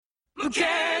無限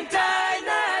大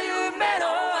な夢の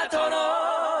後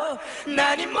の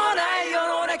何もない世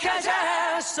の中じ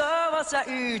ゃそうさ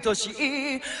愛し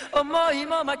い思い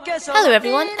も負けそう Hello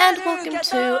everyone, and welcome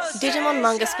to Digimon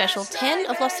Manga Special 10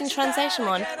 of Lost in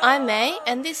Translationmon. I'm May,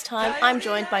 and this time I'm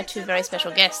joined by two very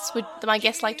special guests. Would my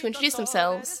guests like to introduce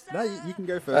themselves? No, you can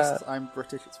go first. I'm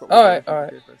British. It's what All we're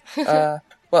right.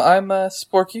 Well, I'm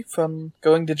Sporky from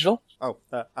Going Digital. Oh,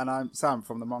 and I'm Sam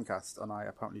from the Moncast, and I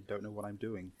apparently don't know what I'm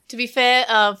doing. To be fair,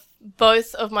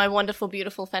 both of my wonderful,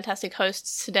 beautiful, fantastic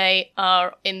hosts today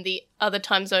are in the other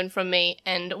time zone from me,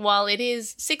 and while it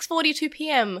is 6:42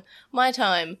 p.m. my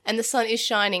time, and the sun is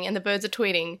shining and the birds are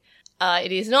tweeting,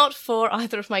 it is not for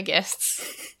either of my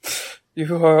guests.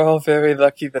 You are all very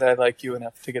lucky that I like you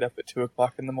enough to get up at 2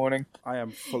 o'clock in the morning. I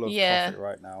am full of coffee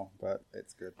right now, but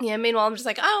it's good. Yeah, meanwhile I'm just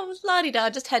like, oh, la-di-da,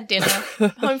 just had dinner,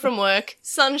 home from work,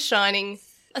 sun's shining,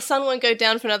 a sun won't go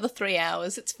down for another 3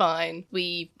 hours, it's fine.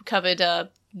 We covered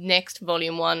Next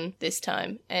Volume 1 this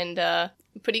time, and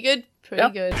pretty good, pretty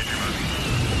good.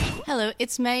 Hello,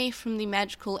 it's May from the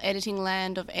magical editing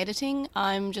land of editing.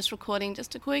 I'm just recording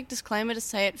just a quick disclaimer to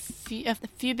say a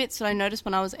few bits that I noticed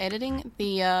when I was editing.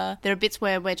 There are bits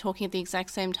where we're talking at the exact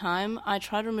same time. I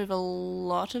try to remove a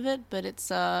lot of it, but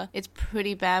it's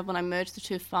pretty bad when I merge the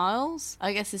two files.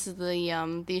 I guess this is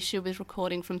the issue with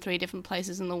recording from 3 different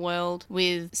places in the world,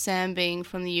 with Sam being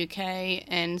from the UK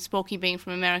and Sporky being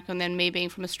from America and then me being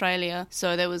from Australia.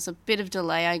 So there was a bit of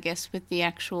delay, I guess, with the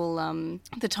actual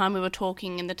the time we were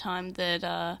talking and the time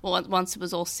that once it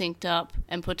was all synced up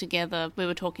and put together, we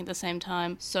were talking at the same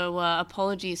time. So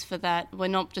apologies for that. We're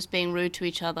not just being rude to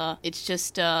each other. It's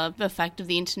just a fact of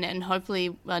the internet, and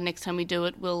hopefully next time we do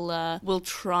it, we'll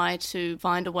try to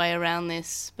find a way around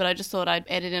this. But I just thought I'd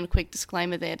edit in a quick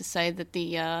disclaimer there to say that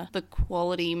the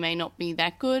quality may not be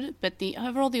that good, but the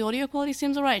audio quality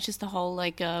seems alright. It's just the whole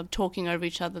talking over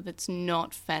each other that's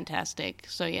not fantastic.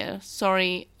 So yeah,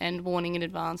 sorry and warning in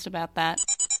advance about that.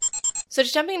 So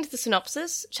just jumping into the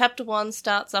synopsis, Chapter 1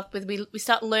 starts up with we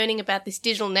start learning about this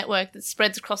digital network that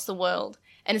spreads across the world.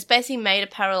 And it's basically made a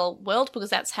parallel world because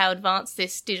that's how advanced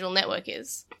this digital network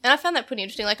is. And I found that pretty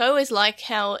interesting. I always like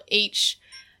how each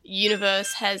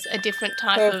universe has a different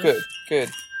type of... Good.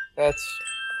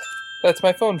 That's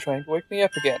my phone trying to wake me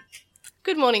up again.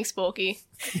 Good morning, Sporky.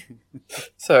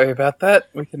 Sorry about that.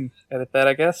 We can edit that,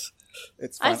 I guess.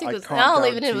 It's fine. I think I'll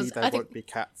leave it in. There won't be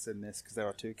cats in this because there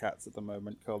are 2 cats at the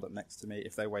moment curled up next to me.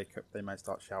 If they wake up, they may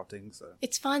start shouting. So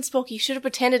it's fine, Sporky. You should have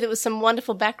pretended it was some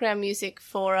wonderful background music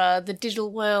for the digital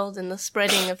world and the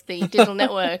spreading of the digital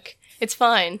network. It's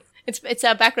fine. It's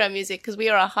our background music because we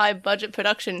are a high budget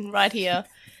production right here.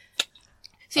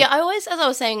 So yeah, I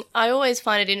always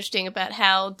find it interesting about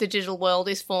how the digital world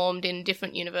is formed in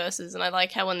different universes, and I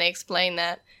like how when they explain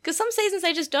that. Because some seasons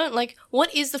they just don't. Like,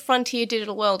 what is the frontier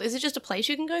digital world? Is it just a place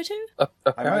you can go to?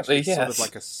 Apparently, it's yes. sort of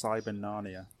like a cyber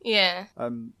Narnia. Yeah.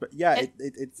 But yeah,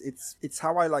 it's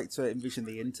how I like to envision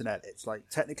the internet. It's like,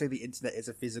 technically the internet is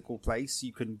a physical place.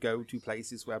 You can go to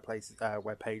places where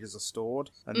pages are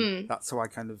stored, and that's how I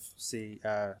kind of see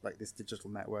like this digital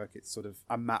network. It's sort of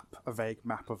a vague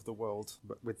map of the world,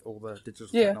 but with all the digital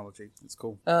technology. It's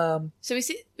cool. So we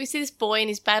see this boy and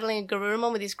he's battling a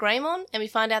Garurumon with his Greymon, and we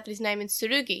find out that his name is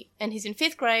Tsurugi, and he's in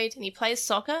 5th grade and he plays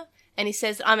soccer, and he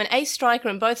says, I'm an ace striker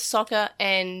in both soccer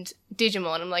and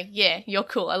Digimon. I'm like, yeah, you're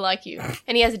cool, I like you.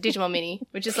 And he has a Digimon Mini,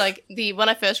 which is like, when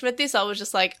I first read this, I was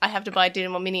just like, I have to buy a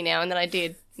Digimon Mini now, and then I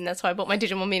did, and that's why I bought my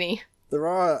Digimon Mini.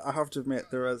 I have to admit,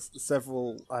 there are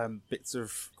several bits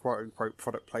of quote-unquote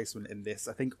product placement in this.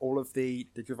 I think all of the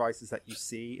devices that you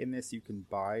see in this, you can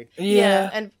buy. Yeah,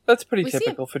 and that's pretty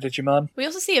typical for Digimon. We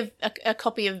also see a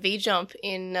copy of V-Jump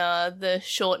in the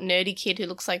short, nerdy kid who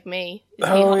looks like me.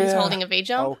 He's holding a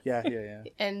V-Jump. Oh, yeah.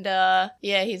 And,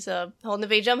 he's holding a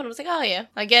V-Jump, and I was like, oh, yeah,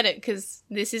 I get it, because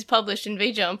this is published in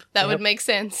V-Jump. That would make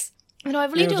sense. No, I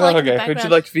really do like the background. Would you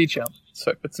like V-Jump?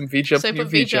 So put some V-Jump in your V-Jump. So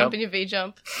put V-Jump in your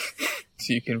V-Jump.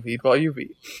 So you can read while you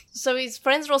read. So his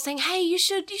friends are all saying, hey, you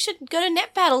should go to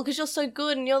Net Battle because you're so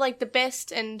good and you're like the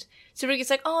best. And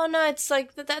Tsurugi's like, oh no, it's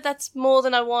like that's more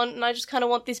than I want, and I just kind of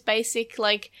want this basic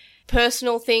like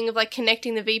personal thing of like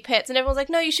connecting the V-Pets. And everyone's like,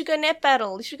 no, you should go Net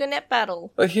Battle. You should go Net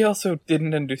Battle. But he also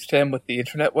didn't understand what the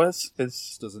internet was,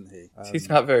 because doesn't he? He's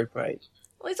not very bright.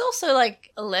 Well, he's also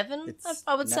like 11,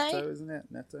 I would say. Netto, isn't it?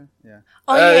 Netto, yeah.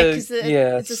 Oh yeah, because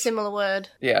it's a similar word.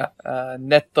 Yeah,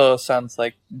 netto sounds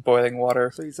like boiling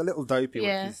water. So he's a little dopey,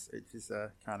 which is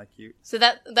kind of cute. So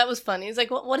that was funny. It's like,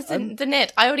 what is the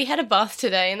net? I already had a bath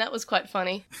today, and that was quite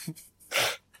funny.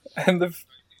 And the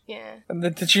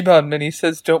Digimon Mini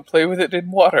says, "Don't play with it in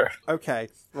water." Okay,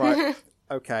 right.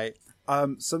 Okay.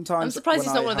 Sometimes I'm surprised when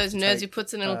he's not I one of have those to nerds take, who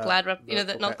puts in a little glad wrap, the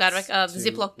not glad wrap, puppets the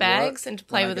to Ziploc bags work, and to when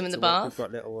play I with them get in the to work, bath. We've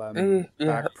got little yeah.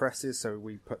 bag presses, so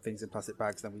we put things in plastic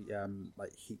bags, then we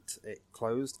like heat it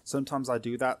closed. Sometimes I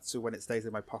do that, so when it stays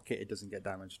in my pocket, it doesn't get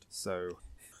damaged. So,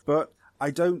 but I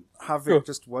don't have it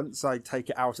just once. I take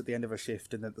it out at the end of a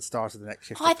shift and at the start of the next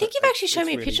shift. Oh, I think you've actually shown It's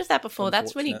me a really picture of that before.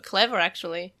 That's really unfortunate. clever,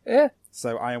 actually. Yeah.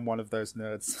 So I am one of those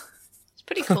nerds. It's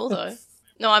pretty cool, though.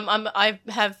 No, I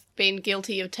have been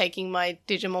guilty of taking my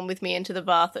Digimon with me into the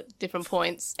bath at different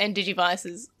points, and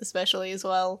Digivices especially as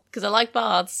well, because I like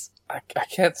baths. I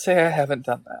can't say I haven't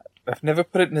done that. I've never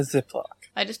put it in a Ziploc.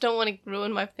 I just don't want to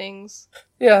ruin my things.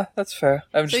 Yeah, that's fair.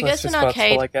 I'm So just he less goes to an responsible,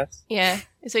 arcade. I guess. Yeah.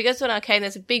 So he goes to an arcade and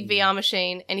there's a big VR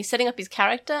machine and he's setting up his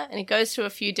character and he goes through a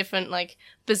few different, like,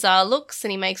 bizarre looks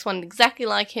and he makes one exactly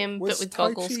like him but with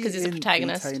goggles because he's a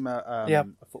protagonist. Yep.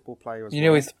 A football player as You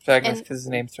well. know he's the protagonist And- because his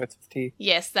name starts with T.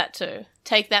 Yes, that too.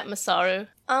 Take that, Masaru.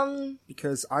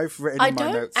 Because I've written I in my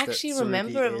don't notes actually that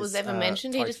remember Tsurugi if it was is, ever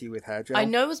mentioned. He Taichi just, with hair gel. I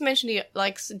know it was mentioned he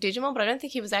likes Digimon, but I don't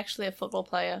think he was actually a football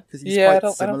player. Because he's Yeah, I quite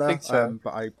don't similar, think so.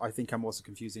 but I think I'm also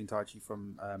confusing Taichi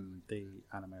from the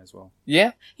anime as well.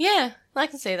 Yeah? Yeah, I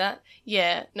can see that.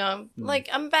 Yeah, no, like,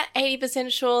 I'm about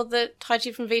 80% sure that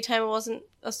Taichi from V-Tamer wasn't...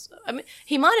 I mean,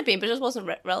 he might have been, but it just wasn't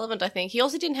relevant, I think. He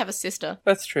also didn't have a sister.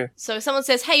 That's true. So if someone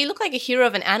says, hey, you look like a hero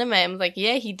of an anime, I'm like,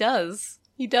 yeah, he does.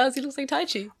 He does. He looks like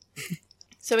Taichi.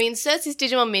 So he inserts his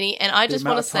Digimon Mini, and I just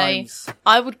want to say,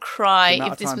 I would cry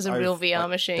if this was a real VR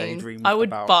machine. I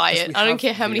would buy it. I don't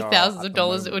care how many thousands of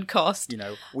dollars it would cost. You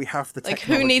know, we have the Like,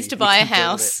 technology. who needs to we buy a can build it.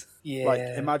 house? Yeah. Like,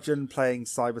 imagine playing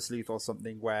Cyber Sleuth or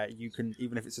something where you can,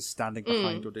 even if it's just standing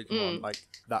behind your Digimon, like,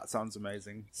 that sounds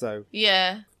amazing. So,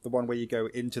 Yeah. the one where you go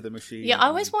into the machine. Yeah, I and-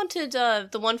 always wanted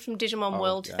the one from Digimon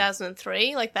World yeah.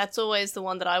 2003. Like, that's always the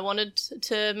one that I wanted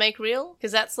to make real.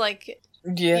 Because that's like...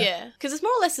 Yeah. Yeah, because it's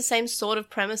more or less the same sort of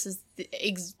premise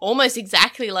as almost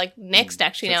exactly like Next.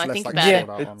 Actually, So now it's I less think like about Yeah, it, Sword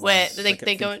Art Online, where which I they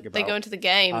kept go thinking they go about. into the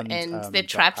game and they're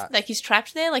trapped. Jetpack. Like he's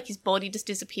trapped there. Like his body just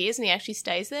disappears and he actually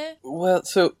stays there. Well,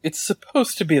 so it's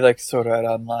supposed to be like Sword Art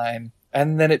Online,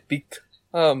 and then it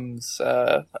becomes,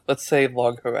 let's say,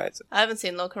 Log Horizon. I haven't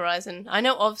seen Log Horizon. I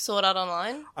know of Sword Art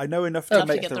Online. I know enough I'll to have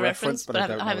to make get the the reference, but I but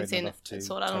I don't haven't know seen enough to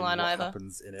Sword Art tell you Online what either.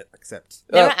 happens in it, except...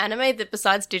 There are anime that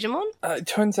besides Digimon. It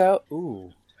turns out...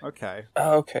 Ooh, okay.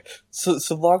 Oh, okay. So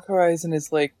Log Horizon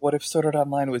is like, what if Sword Art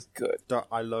Online was good?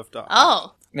 I love Dot.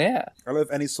 Oh, Yeah. I love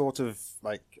any sort of,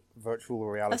 like, virtual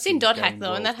reality. I've seen Dot game Hack,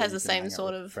 though, and world that has where the you can same hang out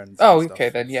sort with of- friends Oh, and okay,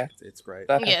 stuff. then, yeah. It's great.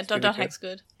 That yeah, hack's Dot pretty Hack's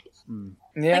good.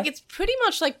 Yeah. Like, it's pretty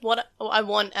much like what I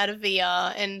want out of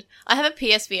VR, and I have a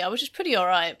PSVR, which is pretty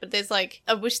alright, but there's like,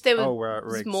 I wish there was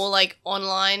Riggs. more like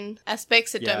online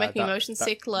aspects that Yeah, don't make me that- motion that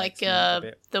sick, like makes me a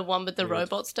bit the one with the weird.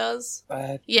 robots does.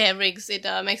 Yeah. Yeah, Riggs, it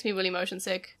makes me really motion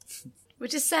sick.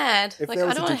 Which is sad. If like, there I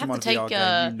was don't a want to have Digimon to take VR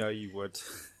game, you know you would.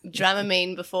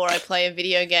 Dramamine before I play a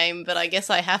video game, but I guess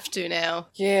I have to now.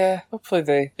 Yeah, hopefully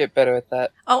they get better at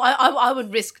that. Oh, I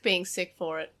would risk being sick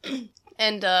for it.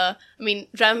 And, I mean,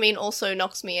 Dramamine also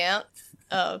knocks me out,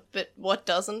 but what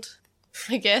doesn't,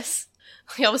 I guess?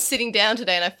 I was sitting down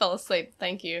today and I fell asleep.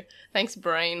 Thank you. Thanks,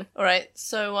 brain. Alright,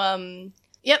 so,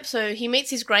 yep, so he meets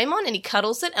his Greymon and he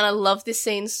cuddles it, and I love this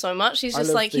scene so much. He's I just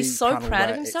love like, he's the so panel proud of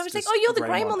where himself. it's He's like, just oh, you're the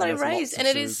Greymon Greymon that I and there's raised. lots And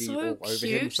of it is Tsurugi so all over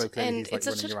him, cute, so clearly and he's, like, it's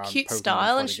such running a around cute poking and style,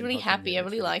 and prodding she's and really hugging happy. you, I and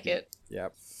it's really like cute. it.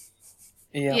 Yep.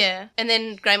 Yeah. Yeah, and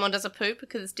then Greymon does a poop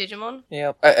because it's Digimon.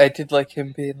 Yeah, I did like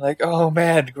him being like, oh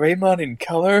man, Greymon in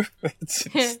color? It's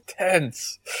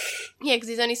intense. Yeah, because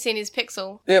he's only seen his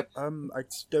pixel. Yep. I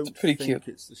don't pretty think cute.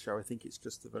 it's the show. I think it's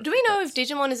just the virtual Do we know if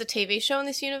pets. Digimon is a TV show in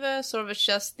this universe, or if it's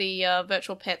just the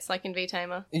virtual pets like in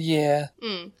V-Tamer? Yeah.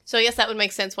 So I guess that would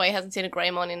make sense why he hasn't seen a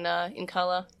Greymon in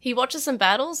color. He watches some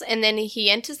battles, and then he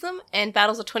enters them, and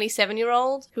battles a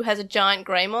 27-year-old who has a giant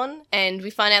Greymon, and we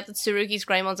find out that Tsurugi's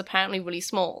Greymon's apparently really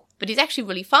small. But he's actually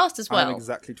really fast as well. I'm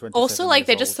exactly 27 Also, like, years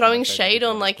they're just old, and throwing my favourite shade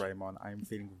on, Digimon is like, Greymon. I'm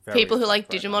feeling very People who like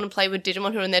attacked right Digimon now. and play with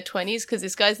Digimon who are in their 20s, because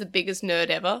this guy's the biggest nerd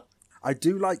ever. I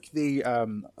do like the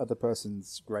other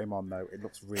person's Greymon though. It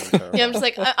looks really terrible. Yeah, I'm just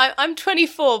like, I'm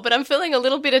 24, but I'm feeling a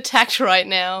little bit attacked right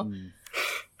now.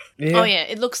 Yeah. Oh yeah,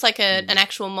 it looks like an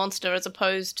actual monster as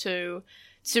opposed to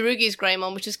Tsurugi's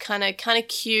Greymon, which is kind of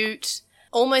cute,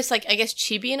 almost like, I guess,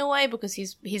 chibi in a way because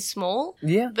he's small.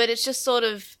 Yeah. But it's just sort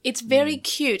of, it's very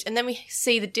cute, and then we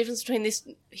see the difference between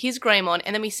his Greymon,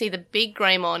 and then we see the big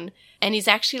Greymon and he's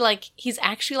actually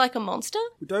like a monster.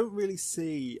 We don't really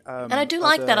see. And I do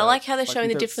like that. I like how they're showing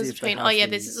we the don't difference see if they between,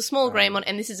 have this is a small Greymon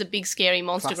and this is a big scary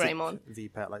monster classic Greymon.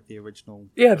 V-Pet, like the original.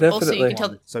 Yeah, Also, you definitely. can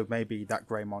tell So maybe that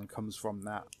Greymon comes from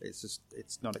that.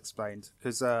 It's not explained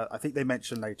because I think they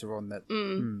mentioned later on that.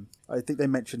 I think they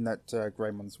mentioned that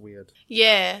Greymon's weird.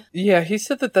 Yeah. Yeah, he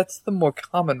said that that's the more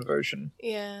common version.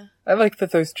 Yeah. I like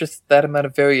that there's just that amount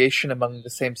of variation among the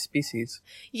same species.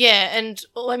 Yeah, and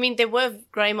I mean, there were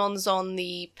Greymons on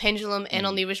the Pendulum and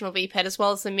on the original V-Pet as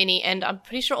well as the Mini, and I'm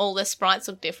pretty sure all their sprites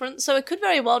look different, so it could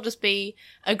very well just be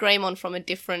a Greymon from a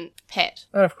different pet.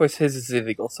 And of course his is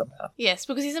illegal somehow. Yes,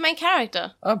 because he's the main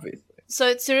character. Obviously.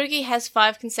 So Tsurugi has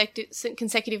 5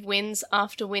 consecutive wins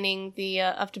after winning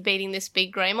after beating this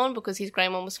big Greymon because his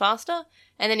Greymon was faster.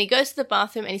 And then he goes to the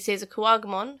bathroom and he sees a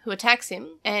Kuwagamon who attacks him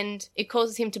and it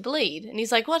causes him to bleed. And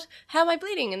he's like, what? How am I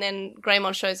bleeding? And then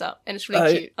Greymon shows up and it's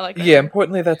really cute. I like that. Yeah,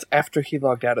 importantly that's after he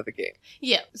logged out of the game.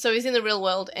 Yeah, so he's in the real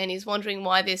world and he's wondering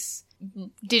why this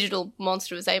digital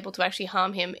monster is able to actually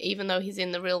harm him even though he's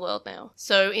in the real world now.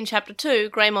 So in Chapter 2,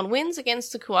 Greymon wins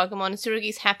against the Kuwagamon and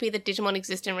Tsurugi's happy that Digimon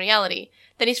exist in reality.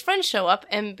 Then his friends show up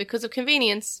and because of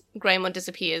convenience, Greymon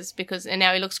disappears and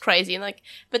now he looks crazy and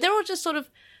but they're all just sort of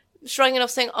shrugging it off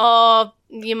saying, oh,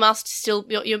 you must still,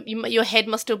 your head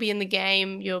must still be in the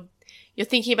game, you're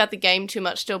thinking about the game too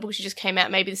much still because you just came out,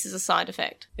 maybe this is a side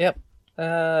effect. Yep.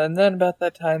 And then about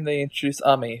that time they introduce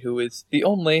Ami, who is the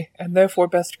only and therefore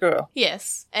best girl.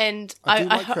 Yes, and I do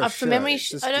like her from memory,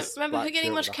 shirt. I don't This remember her black getting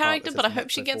shirt much with a heart character, that but I says hope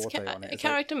she Metro gets Forte on it. a It's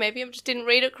character. Maybe I just didn't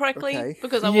read it correctly Okay.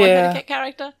 because I want her Yeah. to get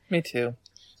character. Me too.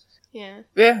 Yeah.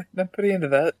 Yeah, I'm pretty into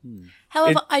that.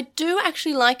 However, I do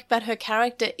actually like about her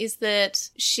character is that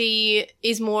she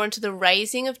is more into the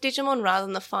raising of Digimon rather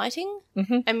than the fighting.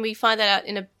 Mm-hmm. And we find that out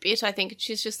in a bit, I think.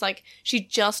 She's just she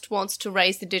just wants to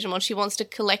raise the Digimon. She wants to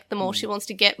collect them all. She wants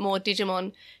to get more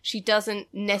Digimon. She doesn't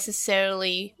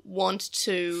necessarily want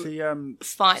to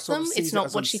fight sort them. of sees It's it not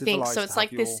as what she thinks. uncivilized So to it's have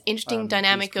like this your, interesting these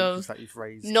dynamic creatures of that you've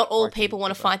raised not all fighting people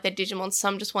want to each other. fight their Digimon.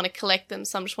 Some just want to collect them.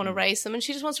 Some just want to raise them. And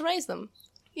she just wants to raise them.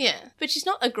 Yeah, but she's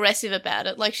not aggressive about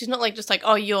it. She's not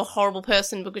oh, you're a horrible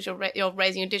person because you're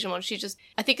raising your Digimon.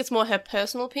 I think it's more her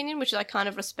personal opinion, which I kind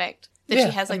of respect. That Yeah,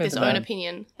 she has I'm this into own that.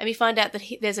 opinion. And we find out that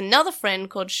there's another friend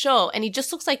called Shaw, and he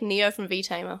just looks like Neo from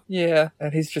V-Tamer. Yeah,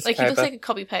 and he's just He looks like a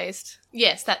copy-paste.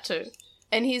 Yes, that too.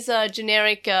 And he's a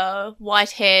generic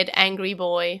white-haired angry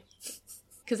boy.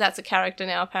 Because that's a character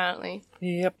now, apparently.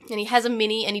 Yep. And he has a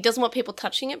mini, and he doesn't want people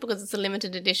touching it because it's a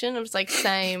limited edition. I'm just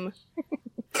same.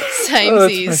 Oh,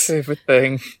 that's my favorite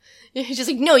thing. He's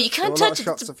just no, you can't There were a lot touch of it.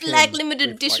 shots It's a of black him limited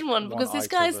with, edition one because this eye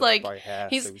guy's covered by hair, so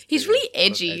he's it was really clearly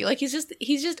edgy.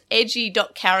 He's just edgy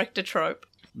character trope.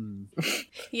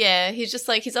 Yeah, he's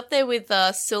just he's up there with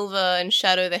Silver and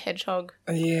Shadow the Hedgehog.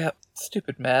 Yeah,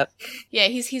 stupid Matt. Yeah,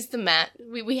 he's the Matt.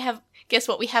 We have guess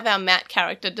what? We have our Matt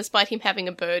character, despite him having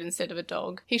a bird instead of a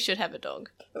dog. He should have a dog.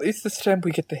 At least this time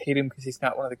we get to hate him because he's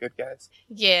not one of the good guys.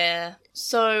 Yeah.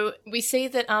 So we see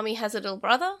that Ami has a little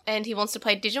brother, and he wants to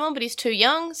play Digimon, but he's too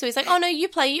young. So he's like, "Oh no, you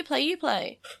play."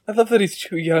 I love that he's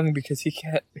too young because he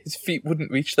can't. His feet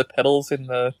wouldn't reach the pedals in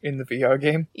the VR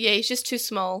game. Yeah, he's just too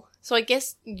small. So I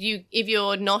guess if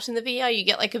you're not in the VR, you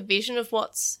get a vision of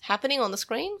what's happening on the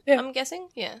screen. Yeah. I'm guessing.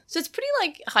 Yeah. So it's pretty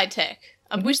high tech.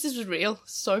 I wish this was real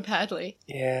so badly.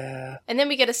 Yeah. And then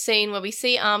we get a scene where we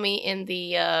see Ami in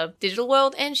the digital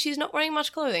world, and she's not wearing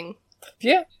much clothing.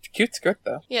 Yeah, cute skirt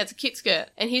though. Yeah, it's a cute skirt,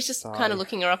 and he's just kind of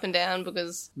looking her up and down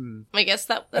because I guess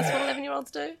that's what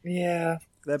 11-year-olds do. Yeah.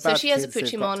 They're So bad she has a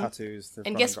kids, they've got Puchimon, tattoos, they've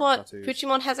and gone guess got what? tattoos.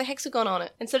 Puchimon has a hexagon on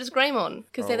it, and so does Greymon,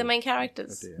 because they're the main Oh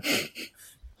characters. dear.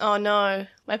 Oh no.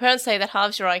 My parents say that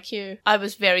halves your IQ. I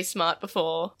was very smart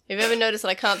before. If you ever noticed that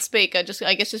I can't speak, I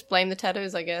guess just blame the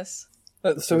tattoos, I guess.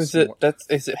 So is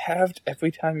it halved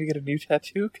every time you get a new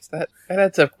tattoo? Because that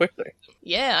adds up quickly.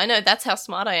 Yeah, I know, that's how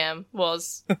smart I am.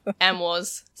 Was.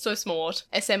 So smart.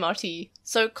 SMRT.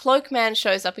 So Cloakman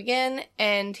shows up again,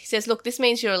 and he says, look, this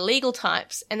means you're illegal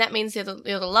types, and that means you're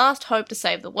the last hope to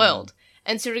save the world.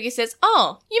 And Tsurugi says,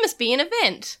 oh, you must be an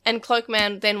event. And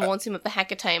Cloakman then warns him of the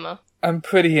Hacker Tamer. I'm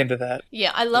pretty into that.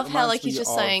 Yeah, I love how reminds he's me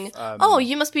just of, saying, "Oh,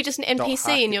 you must be just an Dot NPC,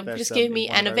 Hack, and you're there's, just giving me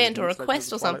one an of those event or a bracelets,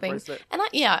 quest or the Twilight something." bracelet, And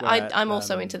where, I'm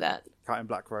also into that. Cat and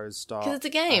Black Rose start 'Cause it's a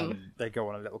game. They go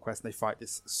on a little quest and they fight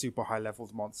this super high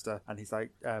leveled monster, and he's like,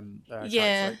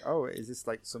 Yeah. like, oh, is this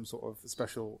some sort of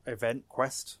special event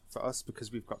quest for us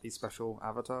because we've got these special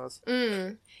avatars?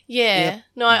 Yeah. Yep.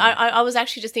 No, I was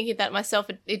actually just thinking that myself.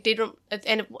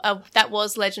 That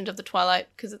was Legend of the Twilight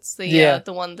because it's the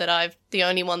one that the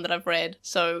only one that I've read.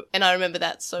 So, and I remember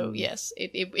that. So yes,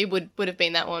 it would have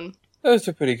been that one. Those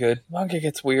are pretty good. Manga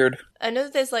gets weird. I know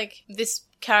that there's this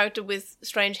character with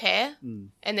strange hair,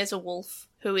 and there's a wolf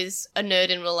who is a nerd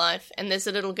in real life, and there's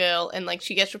a little girl, and, like,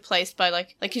 she gets replaced by,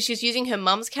 like, 'cause she's using her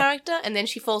mum's character, and then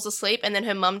she falls asleep, and then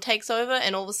her mum takes over,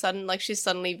 and all of a sudden, like, she's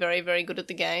suddenly very, very good at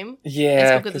the game.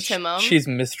 Yeah, because it's her mum. she's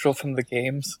Mistral from the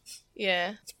games.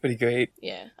 Yeah. It's pretty great.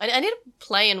 Yeah. I need to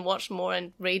play and watch more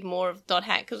and read more of Dot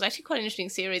Hack, because it's actually quite an interesting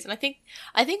series, and I think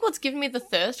what's given me the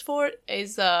thirst for it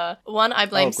is, one, I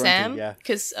blame Grunty, Sam, yeah.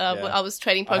 because Yeah. I was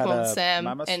trading I had Pokemon a with Sam,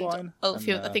 mammoth and swine, a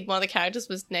few, and, I think one of the characters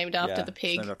was named after Yeah, the it's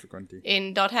pig named after Grunty.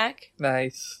 in Dot Hack.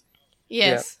 Nice.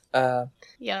 Yes. Yeah.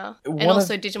 Yeah. One And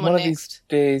also of, Digimon one of Next. these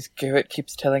days, Garrett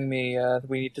keeps telling me that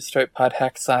we need to start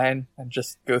Podhack Sign and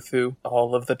just go through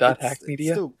all of the Dot Hack It's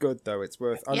media. still good though. It's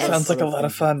worth. I Yes. love Sounds like a sort lot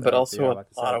of things fun, that, but also yeah, a like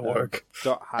I lot said, of work.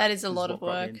 Dot Hack That is a lot what of got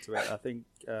me work. into it. I think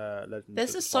Legends There's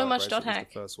of just the so Fire much Grace Dot was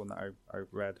Hack. the first one that I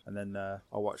read, and then I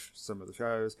watched some of the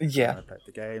shows. Yeah. and I played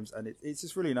the games, and it's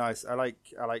just really nice. I like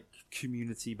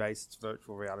community based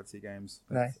virtual reality games.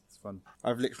 Nice. It's fun.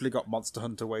 I've literally got Monster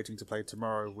Hunter waiting to play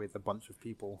tomorrow with a bunch of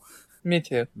people. Me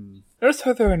too. Notice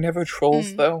how there are never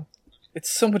trolls, though? It's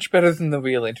so much better than the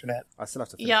real internet. I still have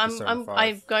to finish Yeah, Persona I'm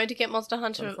 5. going to get Monster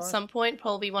Hunter Persona at 5? some point,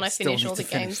 probably when I still finish need all the to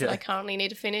finish games that I it. currently need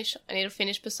to finish. I need to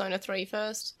finish Persona 3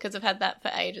 first, because I've had that for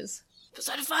ages.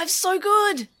 Persona 5's so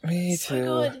good! Me So too.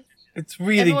 good. It's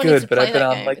really Everyone needs good, to but play I've been that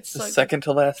on game. like It's the so good. second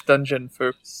to last dungeon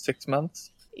for 6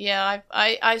 months. Yeah,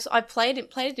 I played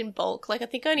it in bulk. Like, I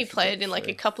think I only played it in like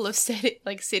a couple of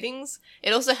sittings.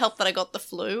 It also helped that I got the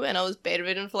flu and I was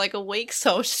bedridden for like a week,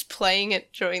 so I was just playing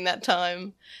it during that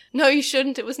time. No, you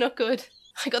shouldn't. It was not good.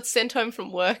 I got sent home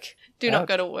from work. Do not Ouch.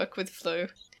 go to work with flu.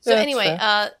 So Yeah, that's anyway,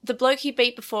 fair. the bloke he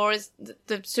beat before is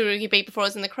the Tsurugi he beat before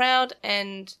is in the crowd,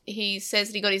 and he says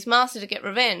that he got his master to get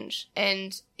revenge,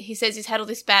 and he says he's had all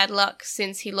this bad luck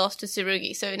since he lost to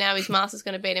Tsurugi, so now his master's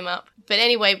going to beat him up. But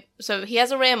anyway, so he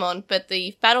has a Raemon, but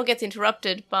the battle gets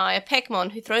interrupted by a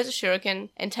Peckmon who throws a shuriken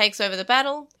and takes over the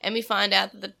battle, and we find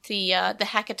out that the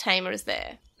Hacker Tamer is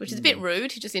there, which is a bit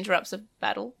rude. He just interrupts a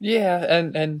battle. Yeah,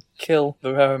 and kill the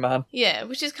Raramon. Yeah,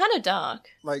 which is kind of dark.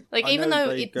 Like Like, I even know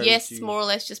though they it, go yes, to it's more or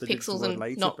less just the digital pixels world and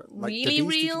later, not but, like, really do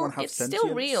these real, Digimon have it's still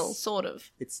sentience? real, sort of.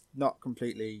 It's not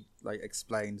completely like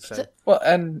explained. So So- Well,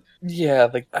 and yeah,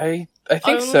 like I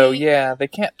think so. Only- Yeah, they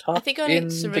can't talk I think only in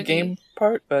the Tsurugi. game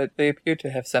part, but they appear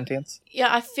to have sentience.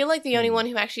 Yeah, I feel like the only Hmm. one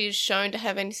who actually is shown to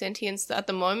have any sentience at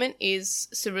the moment is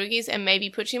Tsurugi's and maybe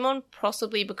Puchimon,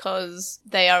 possibly because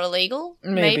they are illegal.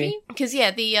 Maybe. Because,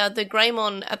 yeah, the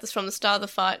Greymon from the start of the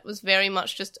fight was very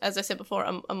much just, as I said before,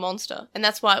 a monster. And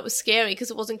that's why it was scary,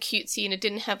 because it wasn't cutesy and it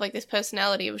didn't have, like, this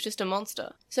personality. It was just a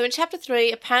monster. So in Chapter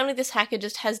 3, apparently this hacker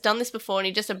just has done this before, and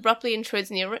he just abruptly intrudes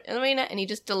in the arena, and he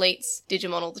just deletes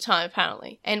Digimon all the time,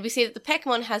 apparently. And we see that the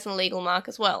Peckmon has an illegal mark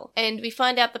as well. And we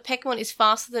find out the Peckmon is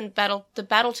faster than the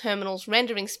battle terminal's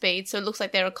rendering speed, so it looks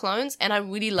like there are clones, and I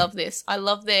really love this. I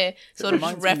love their sort of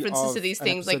just reminds me references to of these an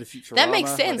things. episode Like, of that makes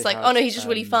Futurama sense. where Like, they oh no, had, he's just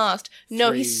really fast. No,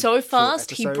 3 he's so short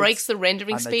fast, he episodes, breaks the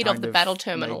rendering and they speed of kind the battle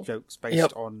terminal. made jokes based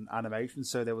Yep. on animation.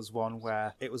 So there was one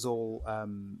where it was all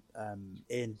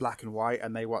in black and white,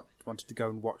 and they wanted to go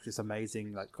and watch this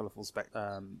amazing, like, colourful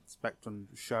Spectrum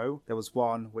show. There was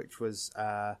one which was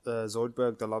the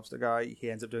Zoidberg, the lobster guy. He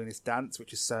ends up doing this dance,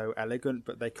 which is so elegant,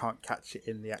 but they can't catch it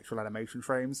in the actual animation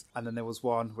frames. And then there was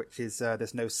one which is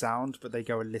there's no sound, but they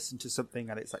go and listen to something,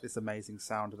 and it's like this amazing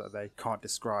sound that they can't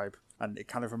describe. And it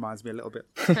kind of reminds me a little bit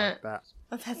like that.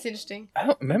 Oh, that's interesting. I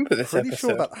don't remember this Pretty episode.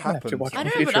 sure that I'm gonna have to happened. watch I more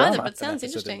don't remember it either, Futurama. but sounds An episode that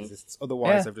interesting. exists.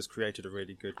 Otherwise, Yeah. I've just created a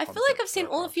really good I feel concept like I've seen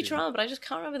for a all of cartoon. Futurama, but I just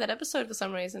can't remember that episode for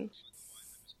some reason.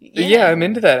 Yeah, I'm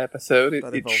into that episode.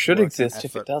 That It involves should work and exist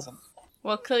if effort. it doesn't.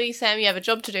 Well, clearly, Sam, you have a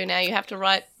job to do now. You have to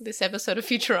write this episode of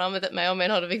Futurama that may or may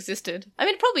not have existed. I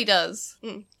mean, it probably does.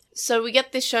 So we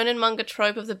get this shonen manga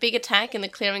trope of the big attack and the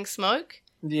clearing smoke.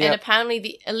 Yeah. And apparently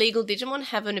the illegal Digimon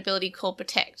have an ability called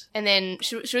Protect. And then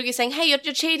Tsurugi's saying, hey, you're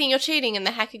cheating. And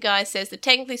the hacker guy says that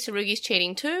technically Tsurugi's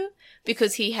cheating too,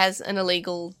 because he has an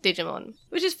illegal Digimon.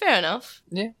 Which is fair enough.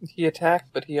 Yeah, he attack,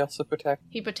 but he also protect.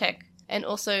 He Protect. And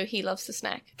also he loves to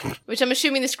snack. Which I'm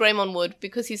assuming this Greymon would,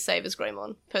 because he's same as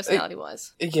Greymon,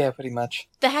 personality-wise. Yeah, pretty much.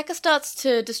 The hacker starts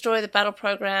to destroy the battle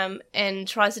program and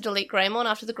tries to delete Greymon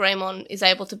after the Greymon is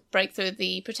able to break through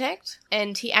the Protect.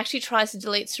 And he actually tries to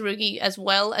delete Tsurugi as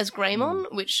well as Greymon,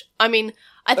 which, I mean,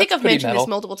 I think That's I've pretty mentioned metal. this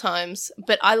multiple times,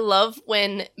 but I love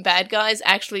when bad guys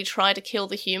actually try to kill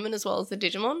the human as well as the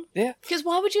Digimon. Yeah. Because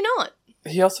why would you not?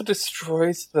 He also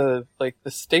destroys the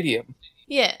stadium.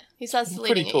 Yeah, he starts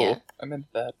deleting Pretty cool. it, yeah. I'm into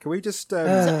that. Can we just... So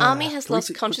Army has can we lost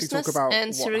quickly consciousness talk about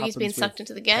and what Tsurugi's happens been with sucked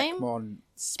into the game. Peckmon And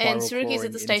spiral Tsurugi's at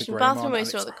clawing the station into bathroom Greymon, where he and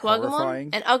saw it's the Quagumon, horrifying.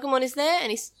 and Agumon is there,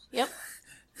 and he's... Yep.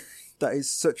 That is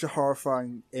such a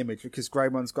horrifying image because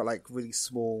Greymon's got like really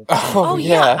small. Oh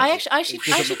yeah, I actually It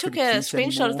doesn't look took really a cute screenshot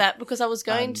anymore. of that because I was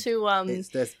going And to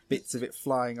there's bits of it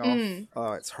flying off.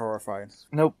 Oh, it's horrifying.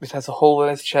 Nope, it has a hole in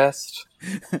his chest.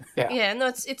 Yeah, no,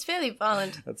 it's fairly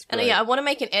violent. That's And great. yeah, I want to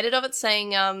make an edit of it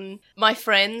saying my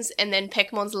friends and then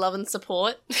Pekmon's love and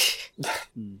support.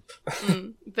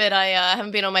 But I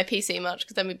haven't been on my PC much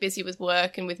because I've been busy with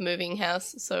work and with moving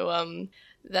house. So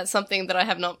that's something that I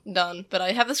have not done. But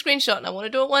I have the screenshot and I want to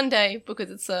do it one day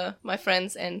because it's my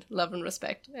friends and love and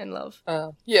respect and love.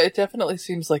 Yeah, it definitely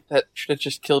seems like that should have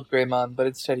just killed Greymon, but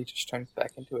instead he just turns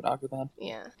back into an Agumon.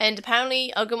 Yeah. And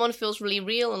apparently Agumon feels really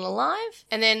real and alive.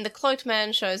 And then the cloaked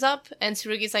man shows up and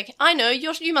Tsurugi's like, I know,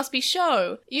 you must be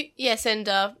Sho. Yes, and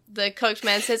the cloaked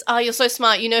man says, oh, you're so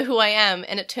smart, you know who I am.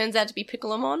 And it turns out to be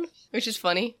Piccolomon, which is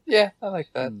funny. Yeah, I like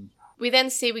that. We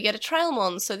then see we get a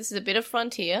Trailmon, so this is a bit of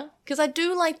Frontier. Because I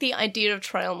do like the idea of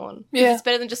Trailmon. 'Cause Yeah. It's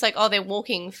better than just like, oh, they're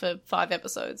walking for 5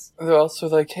 episodes. They're also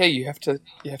like, hey, you have to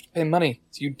pay money.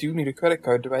 So you do need a credit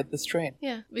card to ride this train.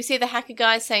 Yeah. We see the hacker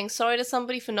guy saying sorry to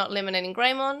somebody for not eliminating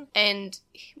Greymon, and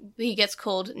he gets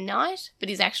called Knight, but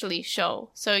he's actually Sho.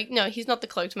 So, no, he's not the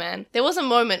Cloaked Man. There was a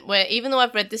moment where, even though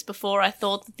I've read this before, I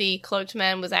thought that the Cloaked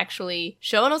Man was actually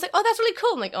Sho, and I was like, oh, that's really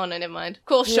cool. I'm like, oh, no, never mind. Of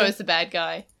course Sho's the bad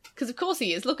guy. Because of course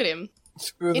he is. Look at him.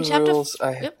 Screw In the chapter rules,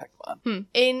 I have yep. Pekmon.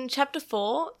 In chapter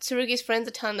 4, Tsurugi's friends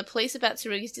are telling the police about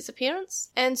Tsurugi's disappearance,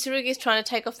 and Tsurugi's trying to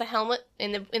take off the helmet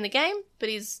in the game, but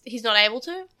he's not able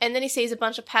to. And then he sees a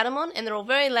bunch of Patamon, and they're all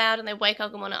very loud, and they wake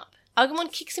Agumon up.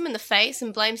 Agumon kicks him in the face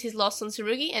and blames his loss on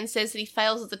Tsurugi and says that he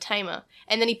fails as a tamer,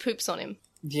 and then he poops on him.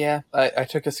 Yeah, I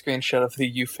took a screenshot of the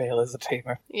you fail as a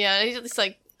tamer. Yeah, he's just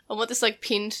like, I want this like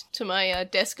pinned to my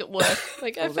desk at work.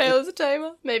 Like, I fail as a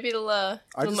tamer. Maybe it'll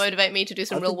motivate me to do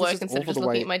some real work instead of just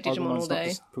looking at my Digimon all day. Not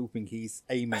just pooping, he's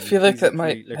aiming. I feel like He's that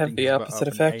literally might have lifting the his butt opposite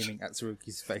up and effect. Aiming at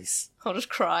Tsurugi's face. I'll just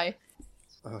cry.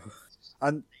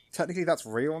 And technically that's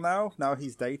real now. Now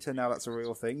he's data, now that's a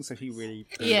real thing, so he really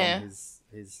put Yeah. on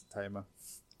his tamer.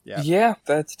 Yeah. Yeah,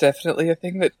 that's definitely a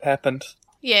thing that happened.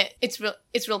 Yeah, it's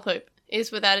real poop. It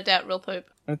is without a doubt real poop.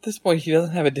 At this point, he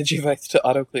doesn't have a Digivice to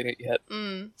auto-clean it yet.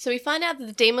 So we find out that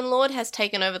the Demon Lord has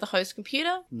taken over the host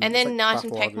computer, and then like Knight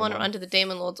and Battle Pekmon Agumon. are under the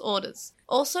Demon Lord's orders.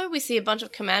 Also, we see a bunch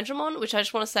of Commandramon, which I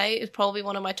just want to say is probably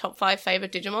one of my top 5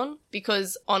 favorite Digimon,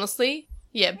 because honestly,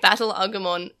 yeah, Battle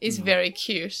Agumon is very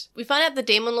cute. We find out the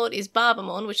Demon Lord is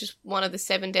Barbamon, which is one of the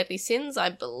 7 deadly sins. I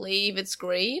believe it's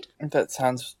greed. That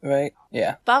sounds right.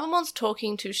 Yeah. Barbamon's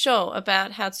talking to Sho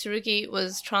about how Tsurugi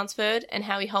was transferred and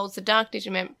how he holds the Dark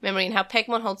Digimemory and how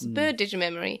Pekmon holds the Bird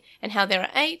Digimemory and how there are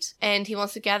 8 and he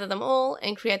wants to gather them all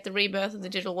and create the rebirth of the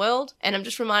digital world. And I'm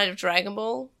just reminded of Dragon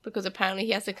Ball because apparently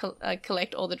he has to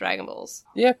collect all the Dragon Balls.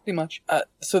 Yeah, pretty much.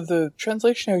 So the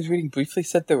translation I was reading briefly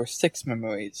said there were 6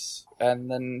 memories.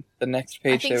 And then the next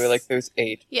page think they were like, there's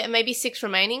 8. Yeah, maybe 6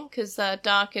 remaining because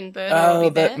Dark and Bird are already Oh,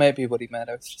 that there. might be what he meant.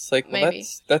 I was just like, well, Maybe.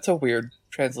 that's a weird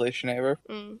translation error.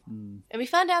 And we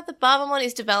found out that Barbamon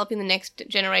is developing the next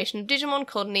generation of Digimon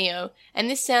called Neo, and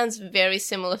this sounds very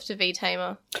similar to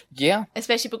V-Tamer, Yeah,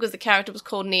 especially because the character was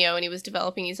called Neo and he was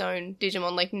developing his own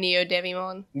Digimon like Neo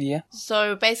Devimon. yeah.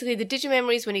 So basically the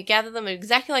Digimemories, when you gather them, are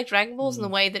exactly like Dragon Balls in the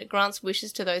way that it grants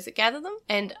wishes to those that gather them,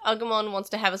 and Agumon wants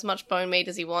to have as much bone meat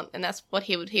as he wants, and that's what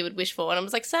he would wish for. And I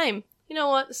was like, same. You know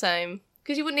what? Same.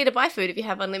 Because you wouldn't need to buy food if you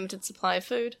have unlimited supply of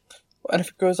food. And if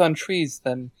it grows on trees,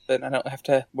 then I don't have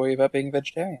to worry about being a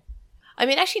vegetarian. I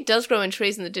mean, it actually does grow in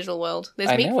trees in the digital world. There's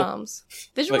I meat know. farms.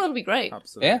 Digital Like- world would be great.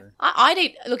 Absolutely. Yeah. I'd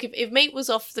eat. Look, if meat was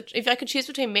if I could choose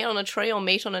between meat on a tree or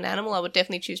meat on an animal, I would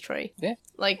definitely choose tree. Yeah.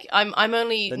 Like I'm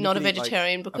only Then you not a could eat, like,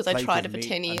 vegetarian a because I plate tried of it for meat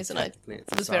 10 years and I technically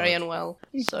it's a was very salad. unwell.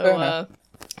 Fair So enough.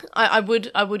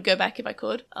 I would go back if I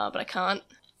could, but I can't.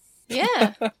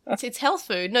 Yeah, it's health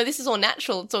food. No, this is all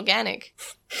natural. It's organic.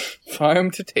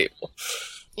 Farm to table.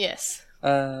 Yes.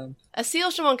 Um, A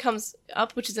Sealshamon comes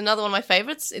up, which is another one of my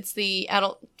favourites. It's the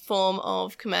adult form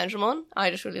of Commandramon. I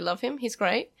just really love him. He's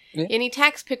great. Yeah. And he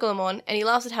attacks Piccolomon, and he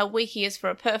laughs at how weak he is for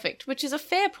a perfect, which is a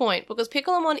fair point, because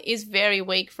Piccolomon is very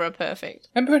weak for a perfect.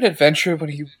 remember an adventure when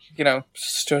he,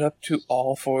 stood up to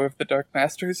all 4 of the Dark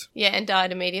Masters? Yeah, and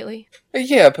died immediately.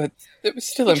 Yeah, but it was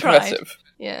still He tried. impressive.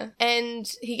 Yeah.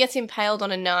 And he gets impaled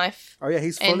on a knife, Oh yeah,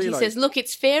 he's fully and he like says, look,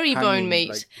 it's fairy bone hanging, meat.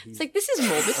 like, It's like, this is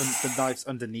morbid. the knife's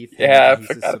underneath him. Yeah, I and he's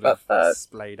just forgot sort about of that.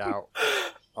 splayed out.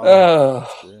 Oh.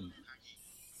 that's grim.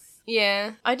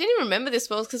 Yeah. I didn't even remember this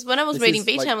well, because when I was This reading is,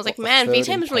 V-Tam, like, I was like, what, the man, third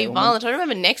V-Tam is really impalement? violent. I don't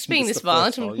remember Next being It's this the first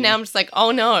violent, and volume. now I'm just like,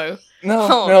 oh no. No,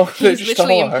 Oh, no, they he's just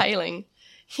literally all are. impaling.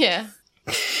 Yeah.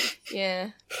 Yeah,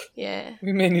 yeah.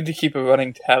 We may need to keep a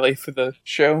running tally for the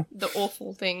show. The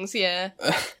awful things, yeah.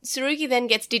 Tsurugi then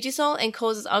gets Digisoul and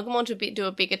causes Agumon to do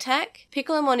a big attack.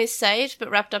 Piccolomon is saved but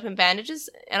wrapped up in bandages,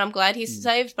 and I'm glad he's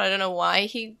saved, but I don't know why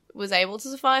he was able to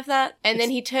survive that. And then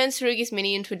he turns Tsurugi's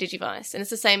mini into a Digivice, and it's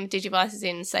the same Digivice as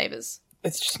in Savers.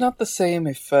 It's just not the same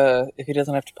if he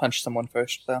doesn't have to punch someone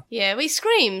first, though. Yeah, well, he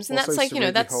screams, and Also, that's like,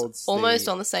 Tsurugi that's holds almost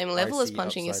the on the same level as IC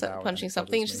punching upside down, punching and it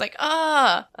something. bothers It's just me. like,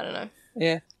 I don't know.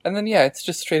 Yeah. And then, yeah, it's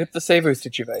just straight up the Savers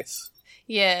Digivice.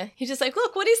 Yeah, he's just like,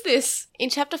 look, what is this? In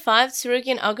Chapter 5, Tsurugi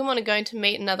and Agumon are going to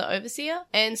meet another Overseer,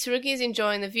 and Tsurugi is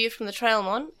enjoying the view from the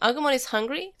Trailmon. Agumon is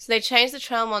hungry, so they change the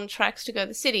Trailmon tracks to go to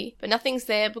the city, but nothing's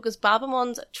there because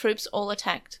Barbamon's troops all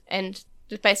attacked, and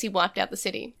just basically wiped out the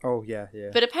city. Oh, yeah.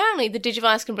 But apparently the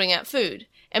Digivice can bring out food.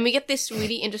 And we get this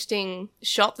really interesting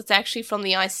shot that's actually from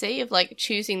the IC of, like,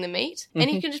 choosing the meat. And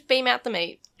he can just beam out the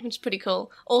meat, which is pretty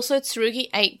cool. Also, Tsurugi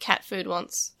ate cat food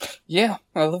once. Yeah,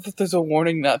 I love that there's a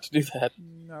warning not to do that.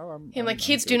 No,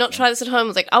 Kids, do not try this at home. I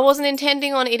was like, I wasn't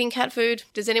intending on eating cat food.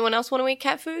 Does anyone else want to eat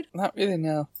cat food? Not really,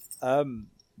 no.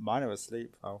 Mine are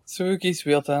asleep. Oh. Tsurugi's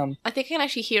real dumb. I think I can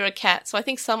actually hear a cat, so I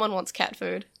think someone wants cat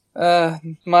food.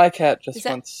 My cat just Is that-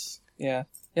 wants... Yeah.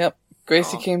 Yep.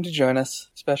 Gracie came to join us.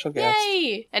 Special guest.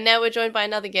 Yay! And now we're joined by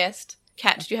another guest.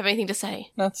 Cat, do you have anything to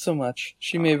say? Not so much.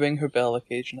 She may ring her bell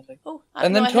occasionally. Oh,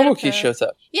 And then Tomoki shows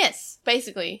up. Yes,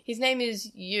 basically. His name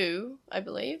is Yu, I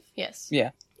believe. Yes.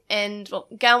 Yeah. And, well,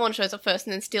 Galmon shows up first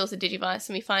and then steals the Digivice,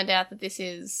 and we find out that this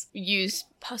is Yu's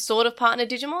sort of partner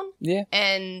Digimon. Yeah.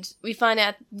 And we find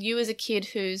out Yu is a kid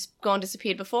who's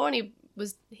disappeared before, and he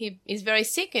is very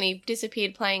sick, and he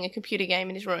disappeared playing a computer game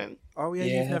in his room. Oh, yeah,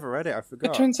 Yeah. you've never read it. I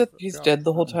forgot. It turns out he's dead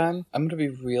the whole time. I'm gonna be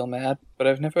real mad, but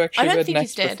I've never actually I don't read think Next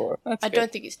he's dead. before. That's I good.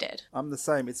 don't think he's dead. I'm the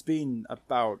same. It's been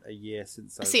about a year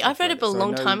since See, I've read it a so I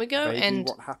long know time ago, vaguely and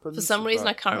what happens, for some reason but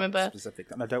I can't not remember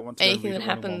specific. And I don't want to anything read that it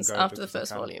all in one happens go after the because I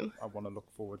first kind of- volume. I want to look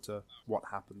forward to what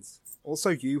happens. Also,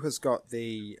 Yu has got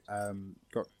the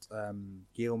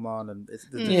Gilmon and it's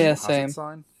the Mm. Yeah, hazard same.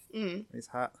 sign in his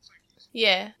hat.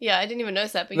 Yeah, I didn't even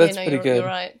notice that, but That's yeah, no, pretty you're good.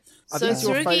 right. Are So these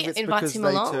your Tsurugi favourites invites because him they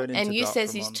along, turn and into Yu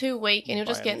says he's Darkramon too weak, and he'll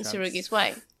just by get any in chance? Tsurugi's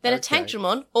way. Then a Okay.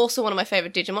 Tankdramon, also one of my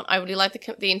favourite Digimon. I really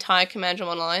like the entire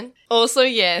Commandramon line. Also,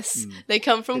 yes, they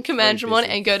come from It's very Commandramon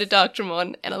busy. and go to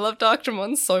Darkdramon, and I love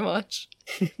Darkdramon so much.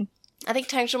 I think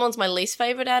Tankdramon's my least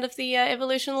favourite out of the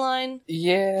evolution line,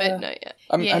 Yeah. but no, yeah.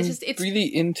 I'm it's really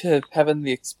into having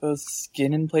the exposed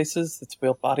skin in places. That's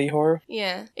real body horror.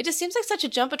 Yeah. It just seems like such a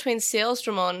jump between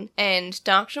Sailsdramon and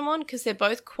Darkdramon because they're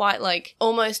both quite like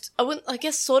almost, I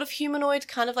guess, sort of humanoid,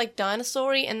 kind of like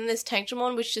dinosaur-y. And then there's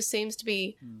Tankdramon, which just seems to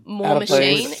be more Out of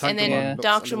place. machine. And then Yeah. looks a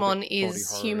little Darkdramon bit is body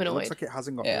horror. It humanoid. looks like it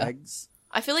hasn't got Yeah. legs.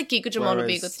 I feel like Gigadramon would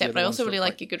be a good Whereas step, the but I other also ones really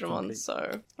look like like Gigadramon, complete-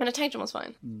 so... And a Tankdramon's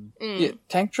fine. Yeah,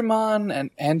 Tankdramon and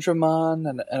Andromon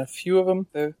and a few of them,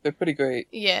 they're pretty great.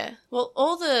 Yeah. Well,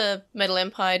 all the Metal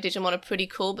Empire Digimon are pretty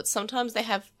cool, but sometimes they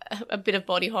have a bit of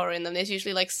body horror in them. There's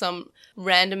usually like some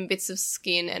random bits of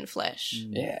skin and flesh.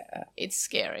 Yeah. It's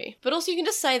scary. But also you can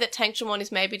just say that Tankdramon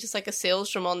is maybe just like a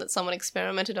Sealsdramon that someone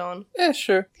experimented on. Yeah,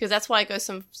 sure. Because that's why it goes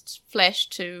from flesh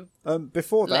to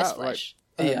Before less that, flesh.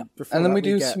 Yeah. before And then that we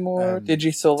do get, some more um,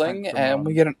 Digisoling, and Tankdramon.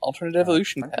 we get an alternate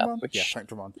evolution path, Tankdramon? which... Yeah,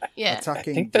 Tankdramon. Yeah.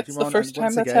 Attacking I think that's the Digimon, first and time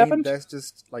once that's again, happened. There's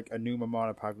just like a Numamon,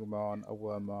 a Pagumon, a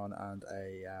Wormmon, and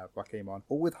a Bakemon,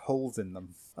 all with holes in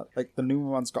them. Like the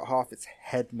Numamon's got half its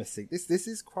head missing. This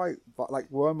is quite like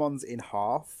Wormmon's in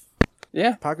half.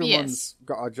 Yeah. Pagumon's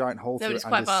got a giant hole No, through it's it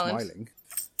and quite is violent. smiling.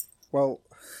 Well,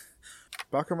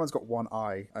 Bakumon's got one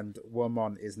eye, and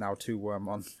Wormmon is now two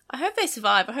Wormmon. I hope they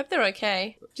survive. I hope they're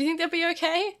okay. Do you think they'll be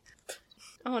okay?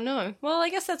 Oh no. Well, I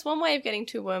guess that's one way of getting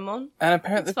two Wormmon. And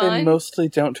apparently That's they fine. mostly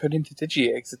don't turn into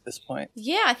Digi-eggs at this point.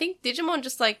 Yeah, I think Digimon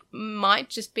just like might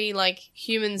just be like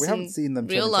humans We in haven't seen them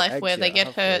turn real into life eggs where they yet, get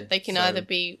have hurt. we? They can So either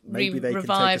be maybe they can take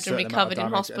a revived and certain amount of recovered in damage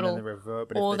and then hospital, they revert,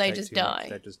 but if or they take just too much, die.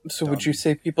 they're just So would done. you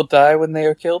say people die when they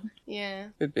are killed? Yeah.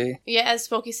 Could be. Yeah, as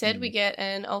Spocky said, we get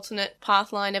an alternate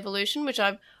pathline evolution, which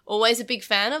I'm always a big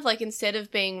fan of. Like, instead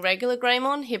of being regular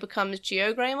Greymon, he becomes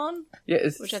Geogreymon. Yeah,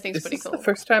 Which I think is is pretty this cool. the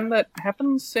first time that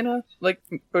happens in a, like,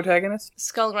 protagonist?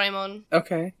 Skull Greymon.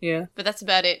 Okay, yeah. But that's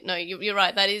about it. No, you're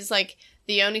right. That is, like,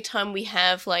 the only time we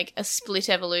have, like, a split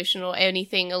evolution or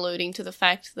anything alluding to the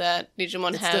fact that Digimon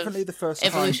It's have definitely the first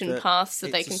evolution time that paths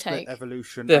that they it's a can split take.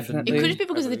 Evolution. Definitely. It could And just be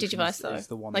because of the evolutions Digivice, though. is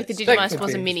the one Like, the that's Digivice split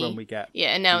was a when mini. we get Yeah,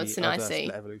 and now the it's an other IC.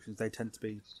 split evolutions. They tend to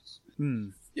be.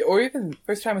 Yeah, or even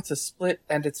first time it's a split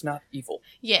and it's not evil.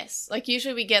 Yes, like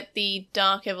usually we get the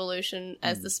dark evolution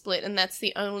as the split, and that's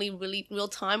the only really real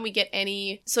time we get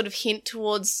any sort of hint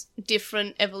towards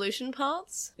different evolution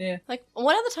paths. Yeah. Like,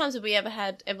 what other times have we ever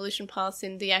had evolution paths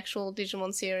in the actual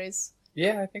Digimon series?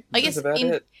 Yeah, I think I that's guess about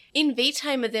it. in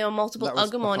V-Tamer there were multiple That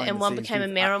was Agumon, behind and the one scenes. became a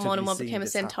We've Meramon actively and one seen became a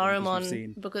this happen, because we've Centaurimon,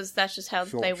 seen because that's just how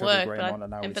Short they Trigger work. Greymon,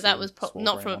 and now we've But that seen was Swole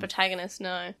not from a Greymon. protagonist,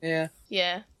 no. Yeah.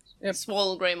 Yeah. Yep.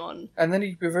 Swole Greymon. And then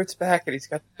he reverts back and he's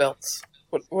got belts.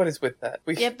 What is with that?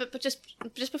 Yeah, but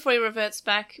just before he reverts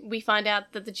back, we find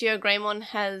out that the Geo Greymon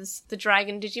has the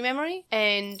dragon digimemory,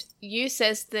 and Yu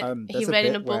says that he there's a read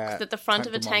in a bit book where that the front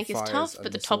of a Tankdramon tank is fires tough, a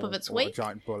but the top of missile it's or a weak.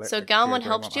 giant bullet So at Galmon Geo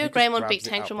helps Greymon, Geo and he just Greymon beat grabs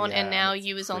it out Tankdramon, the and air, now it's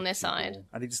Yu is on their pretty side. cool.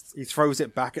 And he throws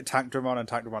it back at Tankdramon, and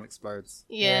Tankdramon explodes.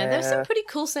 Yeah, there's some Yeah. pretty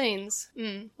cool scenes.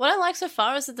 What I like so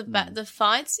far is that the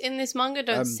fights in this manga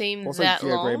don't seem Also, that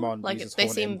Geo long. Greymon Like uses they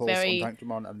Horn seem Impulse very on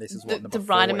Tankdramon, and this is the, what number the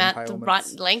right 4 amount, the right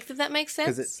impalements. length. If that makes sense.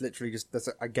 Because it's literally just there's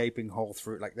a gaping hole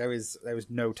through. Like there was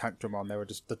no Tankdramon. There were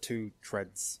just the 2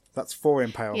 treads. That's 4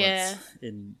 impalements Yeah.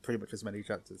 in pretty much as many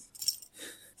chapters.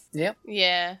 Yep.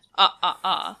 Yeah.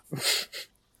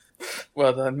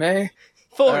 Well done, May.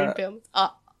 4 in film.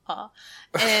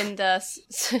 And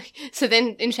so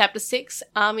then in chapter 6,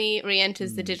 Army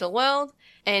re-enters the digital world,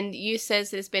 and Yu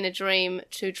says that it's been a dream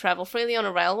to travel freely on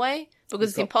a railway because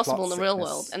it's got impossible in plot the real sickness.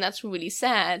 world, and that's really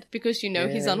sad because he's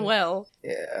Yeah. unwell.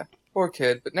 Yeah. Poor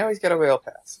kid, but now he's got a rail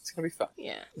pass. It's gonna be fun.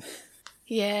 Yeah.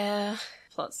 Yeah.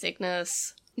 Plot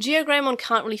sickness. Geo Greymon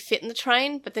can't really fit in the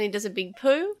train, but then he does a big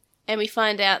poo. And we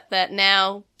find out that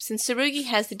now, since Tsurugi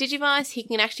has the Digivice, he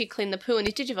can actually clean the poo in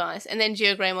his Digivice. And then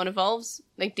Geo Greymon evolves,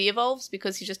 like de-evolves,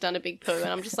 because he's just done a big poo. And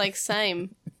I'm just like,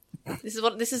 same. This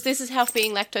is how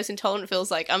being lactose intolerant feels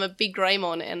like. I'm a big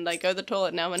Greymon and I go to the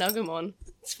toilet, now I'm an Agumon.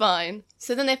 It's fine.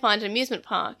 So then they find an amusement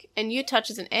park, and Yu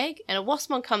touches an egg, and a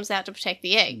Waspmon comes out to protect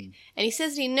the egg. And he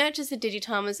says that he nurtures the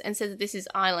Digitamers and says that this is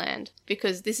Island,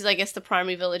 because this is, I guess, the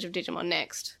primary village of Digimon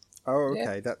Next. Oh, Yeah.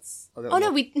 okay. That's. Oh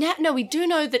no, we do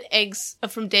know that eggs are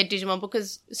from dead Digimon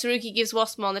because Tsurugi gives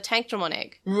Waspmon the Tankdramon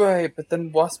egg. Right, but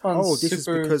then Waspmon's Oh, this is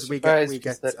super because we surprised get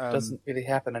because that doesn't really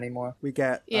happen anymore. We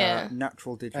get Yeah.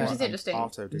 natural Digimon Which is and interesting.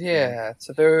 Auto Digimon. Yeah,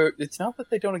 so it's not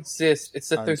that they don't exist, it's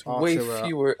that And there's way also,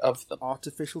 fewer of them.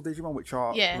 Artificial Digimon, which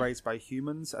are Yeah. raised by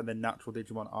humans, and then natural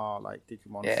Digimon are like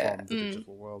Digimon Yeah. from the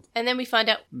digital world. And then we find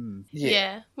out,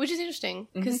 Yeah. which is interesting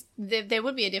because there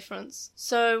would be a difference.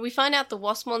 So we find out the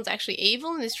Waspmon's actually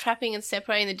evil and is trapping and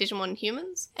separating the Digimon and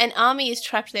humans, and Army is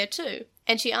trapped there too.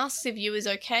 And she asks if Yu is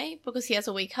okay because he has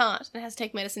a weak heart and has to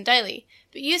take medicine daily.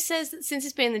 But Yu says that since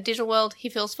he's been in the digital world, he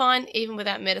feels fine even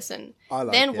without medicine. I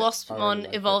like Then it. Waspmon I really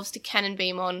like evolves to Cannon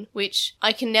Beamon, which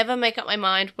I can never make up my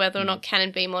mind whether or not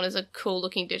Cannon Beamon is a cool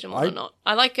looking Digimon or not.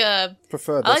 I like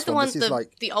Prefer this I like the one. one, This is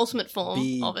like the ultimate form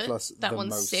B of it. plus That the one's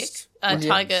most. sick. Yes.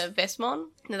 Tiger Vestmon.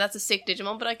 No, that's a sick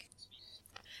Digimon, but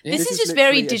Yeah. this This is is just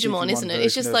very literally a Digimon, Digimon isn't it?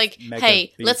 It's version just of like, Mega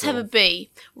hey, let's have a Beetle.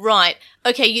 bee. Right.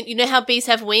 Okay, you know how bees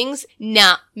have wings?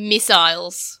 Nah,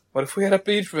 missiles. What if we had a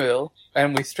bead drill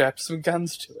and we strapped some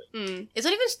guns to it? It's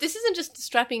not even. This isn't just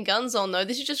strapping guns on though.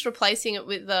 This is just replacing it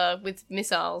with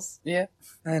missiles. Yeah.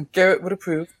 And Garrett would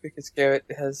approve because Garrett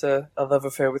has a love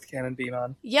affair with Cannon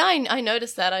Beamon. Yeah, I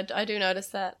noticed that. I do notice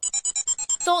that.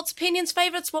 Thoughts, opinions,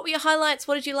 favourites? What were your highlights?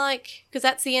 What did you like? Because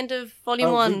that's the end of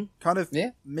Volume 1. We kind of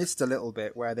Yeah. missed a little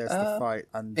bit where there's the fight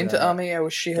and Into Army, I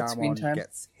wish she had screen Garmon time.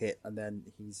 gets hit and then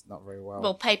he's not very well.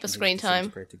 Well, paper And he's screen time.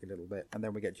 disintegrating a little bit, and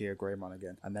then we get Geo Greymon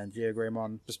again, and then Geo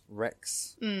Greymon just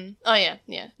wrecks. Oh, yeah.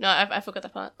 No, I forgot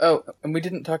that part. Oh, and we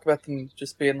didn't talk about them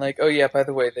just being like, oh yeah, by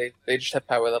the way, they just have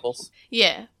power levels.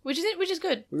 Yeah, which is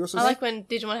good. We also I like when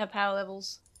Digimon have power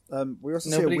levels. We also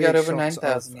Nobody see a got weird over shot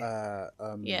 9,000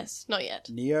 of Yes, not yet.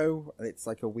 Neo, and it's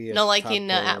like a weird. Not like in,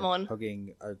 tadpole Atmon.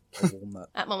 hugging a walnut.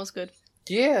 Atmon was good.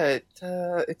 Yeah,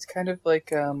 it's kind of like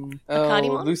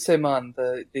Arcadimon? Lucemon,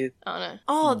 the Oh no.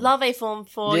 Oh, Larvae form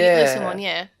for Yeah. Lucemon,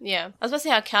 yeah. I was about to say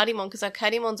Arcadimon, because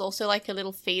Arcadimon's also like a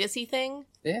little fetusy thing.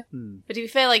 yeah. But to be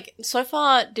fair, like, so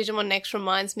far, Digimon Next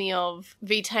reminds me of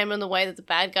V-Tamer in the way that the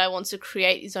bad guy wants to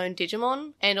create his own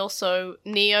Digimon. And also,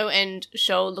 Neo and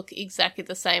Sho look exactly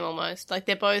the same almost. Like,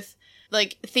 they're both,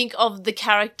 like, think of the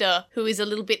character who is a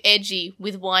little bit edgy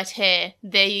with white hair.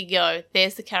 There you go.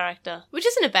 There's the character. Which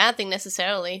isn't a bad thing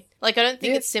necessarily. Like, I don't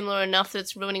think Yeah. it's similar enough that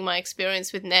it's ruining my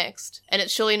experience with Next. And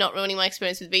it's surely not ruining my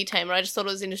experience with V-Tamer. I just thought it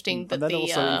was interesting that and then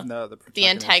also, even though the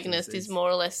antagonist is more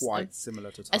or less quite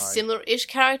similar to a Tai. similar-ish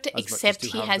character, As much as except to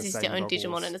he have has the his same own goggles.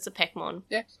 Digimon and it's a Pekmon.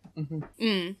 Yeah.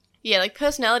 Yeah, like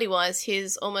personality-wise,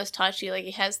 his almost Taichi, like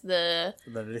he has the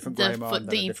Then a different Greymon,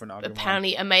 then a different Agumon.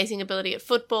 apparently amazing ability at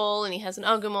football, and he has an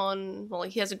Agumon. Well,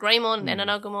 he has a Greymon and an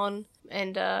Agumon,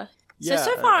 and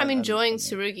so far I'm enjoying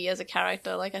Tsurugi as a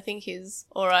character. Like, I think he's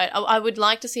all right. I would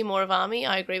like to see more of Army.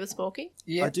 I agree with Sporky.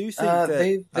 Yeah, I do think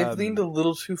that they've leaned a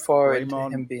little too far into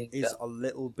Greymon him being is dumb. a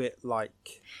little bit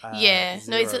like Yeah,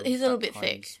 no, he's a Zero little at bit times,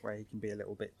 thick. where he can be a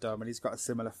little bit dumb, and he's got a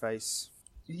similar face.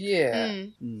 Yeah.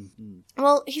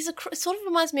 Well, he's sort of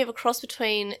reminds me of a cross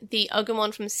between the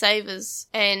Agumon from Savers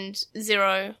and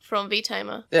Zero from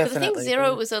V-Tamer. Because I think Definitely.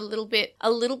 Zero was a little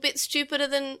bit stupider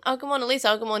than Agumon. At least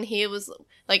Agumon here was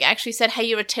like actually said, "Hey,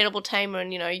 you're a terrible tamer,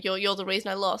 and you're the reason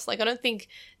I lost." Like, I don't think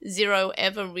Zero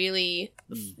ever really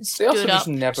They stood also up just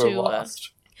never to.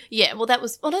 lost. Yeah, well, that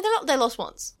was. Oh no, they lost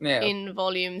once. Yeah. In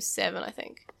volume 7, I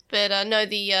think. But no,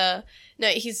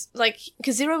 he's like,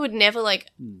 because Zero would never like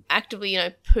actively,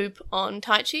 poop on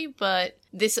Taichi, but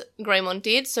this Greymon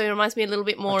did, so it reminds me a little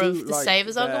bit more of the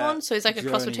Savers Agumon. So he's like a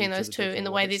cross between those two in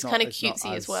the way that he's kind of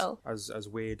cutesy as well. As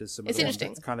weird as some It's of them.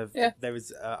 interesting. It's kind of there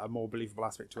is a more believable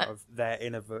aspect to it of they're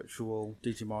in a virtual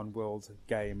Digimon world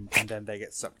game, and then they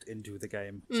get sucked into the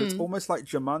game. So it's almost like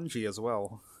Jumanji as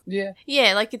well. Yeah.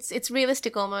 Yeah, like it's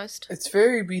realistic almost. It's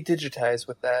very redigitized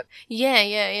with that.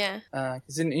 Yeah.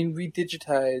 Because in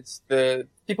redigitized, the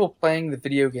people playing the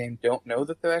video game don't know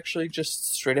that they're actually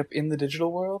just straight up in the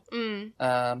digital world.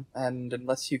 And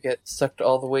unless you get sucked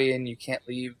all the way in, you can't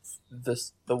leave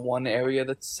the one area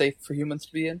that's safe for humans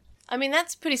to be in. I mean,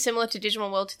 that's pretty similar to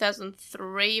Digimon World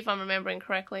 2003, if I'm remembering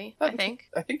correctly, I think.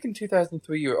 I think in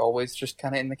 2003 you were always just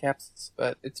kind of in the capsules,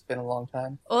 but it's been a long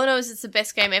time. All I know is it's the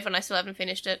best game ever, and I still haven't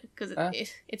finished it, because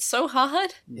it's so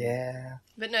hard. Yeah.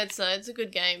 But no, it's a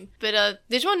good game. But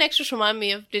Digimon Extras remind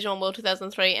me of Digimon World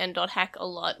 2003 and Dot Hack a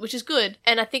lot, which is good.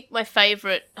 And I think my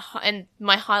favourite, and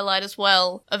my highlight as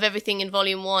well, of everything in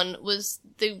Volume 1 was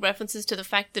the references to the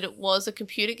fact that it was a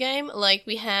computer game. Like,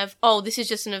 we have, this is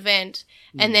just an event,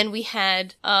 and then we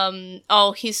had,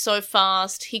 he's so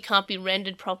fast, he can't be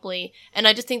rendered properly. And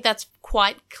I just think that's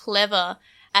quite clever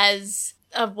as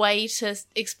a way to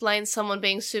explain someone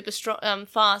being super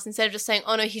fast, instead of just saying,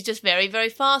 oh no, he's just very, very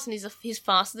fast, and he's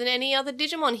faster than any other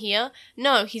Digimon here.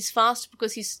 No, he's fast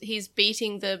because he's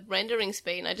beating the rendering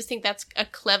speed. And I just think that's a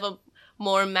clever,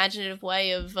 more imaginative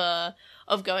way of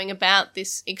going about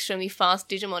this extremely fast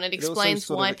Digimon. It explains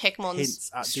why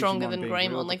Peckmon's stronger than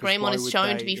Greymon. Like, Greymon is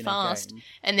shown to be fast,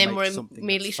 and then we're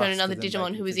immediately shown another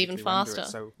Digimon who is even faster.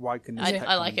 So why can this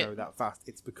Peckmon go that fast?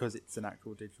 It's because it's an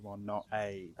actual Digimon, not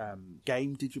a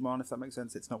game Digimon, if that makes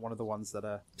sense. It's not one of the ones that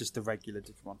are just the regular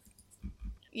Digimon.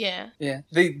 Yeah. Yeah.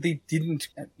 They didn't,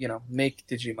 make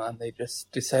Digimon. They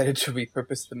just decided to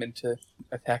repurpose them into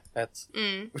attack pets,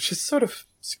 which is sort of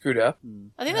screwed up.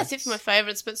 I think that's it for my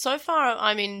favourites, but so far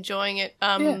I'm enjoying it.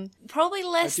 Probably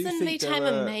less than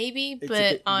V-Tamer, maybe,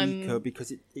 but I'm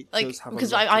because it like, does have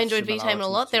because a lot I of enjoyed V-Tamer a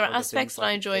lot. similarities There to are other aspects things, that I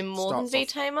like, enjoy it more than starts off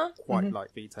V-Tamer. Quite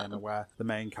like V-Tamer, where the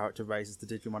main character raises the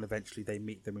Digimon. Eventually, they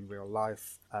meet them in real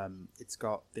life. It's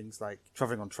got things like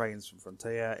traveling on trains from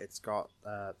Frontier. It's got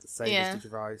the Savers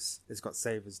Digivice. It's got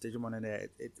Savers Digimon in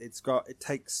it. It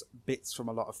takes bits from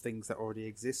a lot of things that already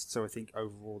exist. So I think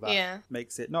overall that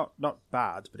makes it not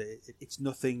bad, but it's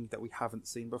nothing that we haven't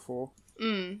seen before.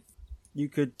 You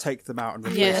could take them out and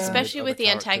replace them especially with the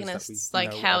other characters antagonists, that we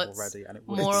like know how of it's already, and it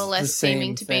more or works. less the same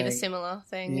seeming to be the thing. similar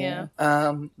thing. Yeah.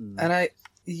 And I.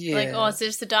 Yeah. Like, it's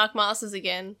just the Dark Masters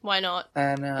again. Why not?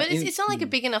 And, but it's not like a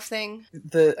big enough thing.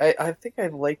 I think I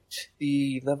liked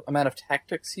the amount of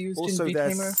tactics used Also, in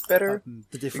there's, V-Tamer better.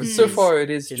 The difference So far, it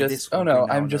is in just, this oh one, no, we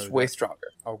now I'm just know way that stronger.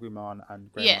 Agumon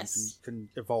and Greymon Yes. can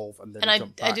evolve and then And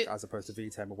jump back, as opposed to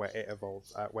V-Tamer where it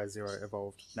evolved, where Zero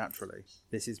evolved naturally.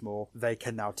 This is more, they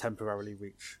can now temporarily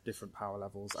reach different power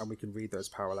levels, and we can read those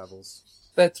power levels.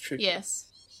 That's true.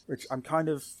 Yes. Which I kind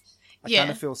of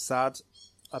feel sad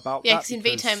about. Yeah, because in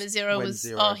V-Tamer Zero was,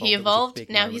 he evolved,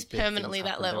 now he's big permanently things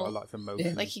that happened, there level. were a lot of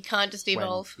emotions Like, he can't just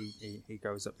evolve. when he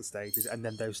goes up the stages, and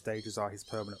then those stages are his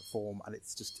permanent form, and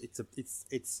it's just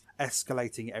it's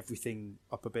escalating everything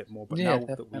up a bit more. But now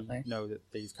that we know that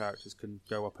these characters can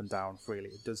go up and down freely,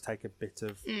 it does take a bit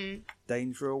of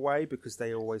danger away, because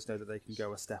they always know that they can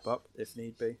go a step up if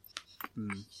need be.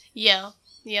 Yeah.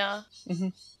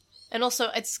 And also,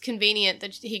 it's convenient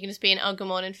that he can just be an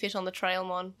Agumon and fit on the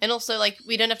Trailmon. And also, like,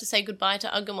 we don't have to say goodbye to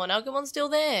Agumon. Agumon's still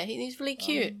there. He's really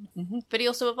cute. But he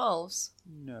also evolves.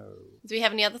 No. Do we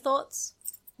have any other thoughts?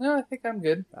 No, I think I'm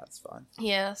good. That's fine.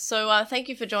 Yeah, so thank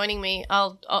you for joining me.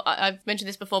 I've mentioned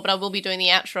this before, but I will be doing the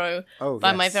outro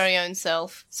by my very own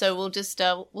self. So we'll just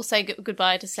we'll say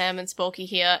goodbye to Sam and Sporky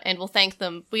here, and we'll thank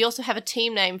them. We also have a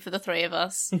team name for the three of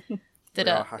us. that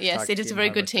We are yes, it is a very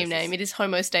good team #Homostasis. name. It is I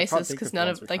can't homostasis think because of none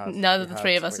ones of we've like had. none of We the had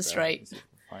three of us are Twitter. straight. Let's see if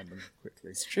we can find them quickly.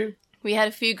 It's true. We had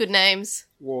a few good names.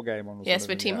 Wargame on was Yes, one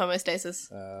we're of Team them,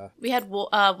 Homostasis. We had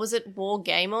was it War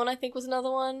Game On? I think was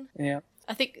another one. Yeah.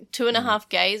 I think 2.5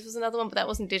 Gays was another one, but that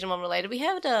wasn't Digimon related. We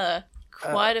had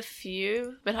quite a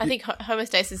few, but I think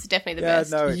Homostasis is definitely the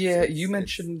best. No, You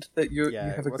mentioned that you yeah,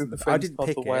 have it a group wasn't of I friends didn't called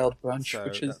pick the it, Wild Brunch, so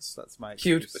which is that's my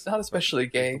cute, excuse, but not especially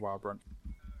gay. The Wild Brunch.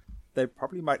 They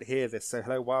probably might hear this, so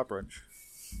hello, Wild Brunch.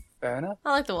 Fair enough.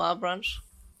 I like the Wild Brunch.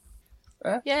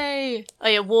 Eh? Yay! Oh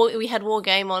yeah, we had War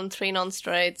Game On, 3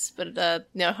 non-straights, but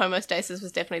no, Homostasis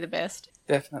was definitely the best.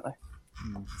 Definitely.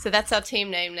 So that's our team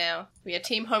name now. We are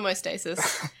Team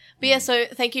Homostasis. But yeah, so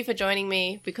thank you for joining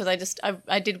me because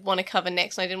I did want to cover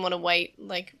next and I didn't want to wait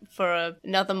like for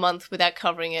another month without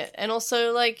covering it. And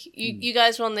also like you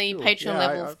guys are on the Patreon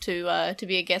level to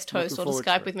be a guest host or to forward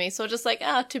Skype to with me. So just like,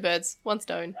 two birds, one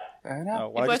stone. Fair enough. Oh,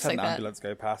 well, It I works just had like an that. ambulance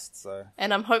go past, so...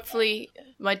 And I'm hopefully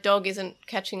my dog isn't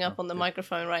catching up on the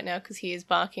microphone right now because he is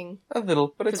barking. A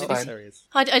little, but it's Because fine. There he is.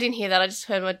 I didn't hear that. I just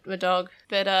heard my dog.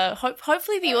 But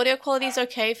hopefully the audio quality is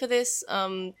okay for this.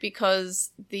 Because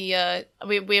we are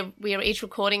each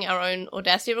recording our own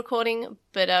Audacity recording,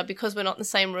 but because we're not in the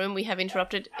same room, we have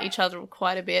interrupted each other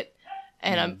quite a bit.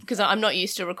 And because I'm not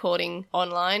used to recording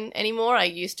online anymore. I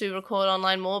used to record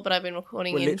online more, but I've been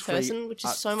recording We're in literally person, which is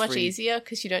at so much 3 easier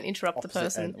because you don't interrupt the Opposite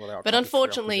person. end- well, they are But probably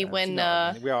unfortunately, three opposite ends, when you know what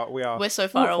I mean? we are we're so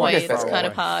far We're away, quite it's far kind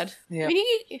of away. hard. Yeah. I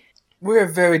mean, We're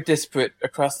very disparate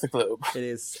across the globe. It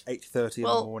is 8:30 in the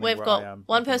well, morning we've where I got am.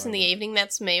 one at the person in the moment. evening,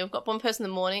 that's me. We've got one person in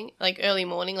the morning, like early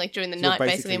morning, like during the So you're night,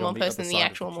 basically, and basically one on the person other in the side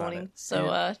of actual the morning. planet.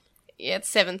 So, yeah,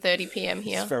 it's 7:30 p.m.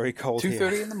 here. It's very cold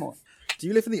 2:30 here. in the morning. Do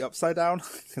you live in the Upside Down?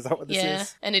 Is that what this Yeah,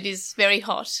 is? and it is very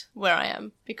hot where I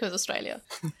am because Australia.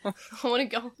 I want to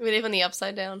go. We live on the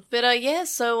upside down. But yeah,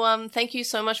 so thank you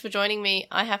so much for joining me.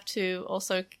 I have to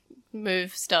also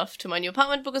move stuff to my new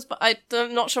apartment because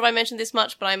I'm not sure if I mentioned this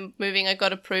much, but I'm moving. I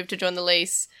got approved to join the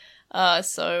lease.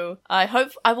 So I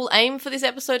hope I will aim for this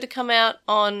episode to come out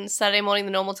on Saturday morning,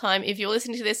 the normal time. If you're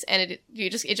listening to this and it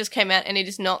just came out and it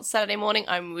is not Saturday morning,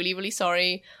 I'm really, really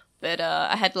sorry. But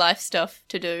I had life stuff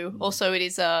to do. Also, it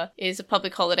is a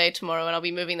public holiday tomorrow, and I'll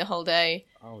be moving the whole day.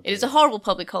 Oh, It is a horrible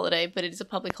public holiday, but it is a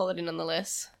public holiday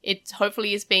nonetheless. It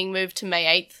hopefully is being moved to May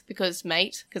 8th because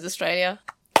Australia.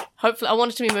 Hopefully, I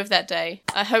want it to be moved that day.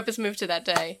 I hope it's moved to that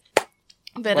day.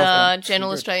 But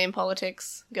general Australian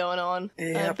politics going on.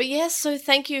 Yeah. But yes, so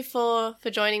thank you for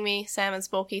joining me, Sam and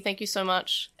Sporky. Thank you so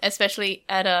much, especially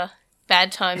at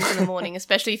bad times in the morning,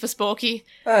 especially for Sporky,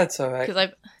 That's alright.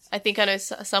 because I think I know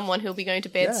someone who'll be going to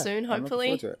bed Yeah, soon, I'm looking hopefully.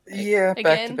 forward to it. Yeah, back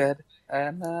to Again. bed.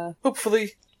 And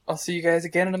hopefully I'll see you guys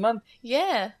again in a month.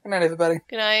 Yeah. Good night, everybody.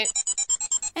 Good night.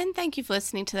 And thank you for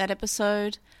listening to that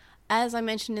episode. As I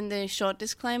mentioned in the short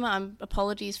disclaimer,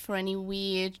 apologies for any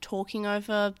weird talking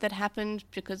over that happened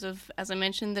because of, as I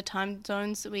mentioned, the time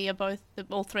zones that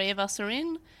all three of us are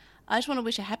in. I just want to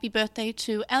wish a happy birthday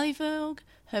to Ali Vogue.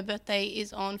 Her birthday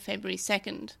is on February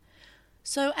 2nd.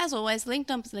 So, as always, link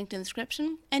dump is linked in the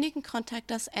description, and you can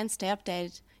contact us and stay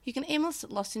updated. You can email us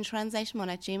at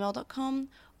lostintranslationmon@gmail.com,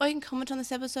 or you can comment on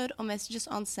this episode or message us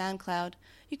on SoundCloud.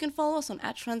 You can follow us on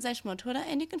 @translationmon on Twitter,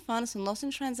 and you can find us on Lost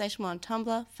in Translation on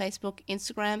Tumblr, Facebook,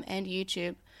 Instagram, and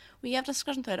YouTube. We have a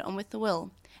discussion thread on With the Will,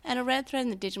 and a red thread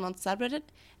in the Digimon subreddit,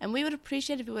 and we would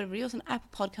appreciate if you would review us on Apple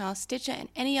Podcasts, Stitcher, and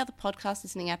any other podcast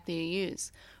listening app that you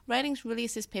use. Ratings really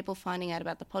assist people finding out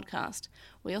about the podcast.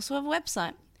 We also have a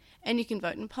website, and you can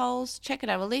vote in polls, check out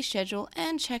our release schedule,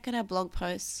 and check out our blog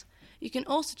posts. You can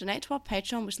also donate to our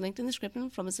Patreon, which is linked in the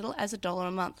description, from as little as $1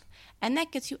 a month. And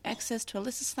that gets you access to a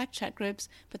list of Slack chat groups,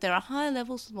 but there are higher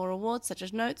levels with more rewards such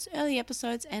as notes, early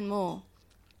episodes, and more.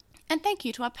 And thank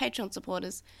you to our Patreon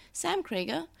supporters, Sam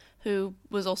Krieger, who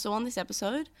was also on this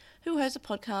episode, who hosts a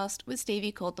podcast with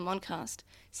Stevie called The Moncast.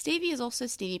 Stevie is also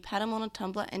Stevie Patamon on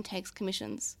Tumblr and takes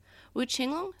commissions. Wu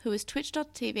Qinglong, who is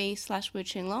twitch.tv/Wu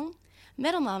Qinglong.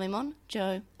 Metal Marmimon,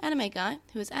 Joe, Anime Guy,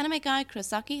 who is Anime Guy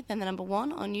Kurosaki, then the number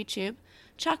 1 on YouTube,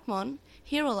 Chuckmon,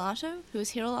 Hirolato, who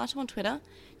is Hirolato on Twitter,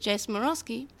 Jason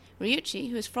Morosky, Ryuchi,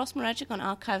 who is Frost Moragic on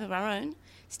Archive of Our Own,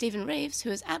 Stephen Reeves,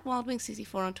 who is at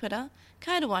WildWing64 on Twitter,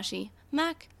 Kaidawashi,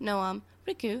 Mac, Noam,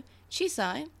 Riku,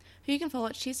 Chisai, who you can follow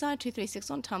at Chisai236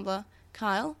 on Tumblr,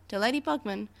 Kyle, Delady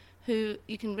Bugman, who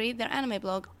you can read their anime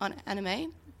blog on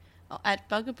anime at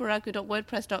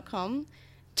bugaburaku.wordpress.com,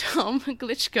 Tom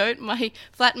Glitchgoat, my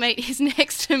flatmate, is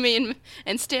next to me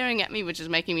and staring at me, which is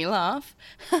making me laugh.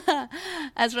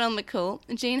 Azrael McCool,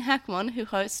 Gene Hackmon, who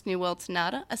hosts New World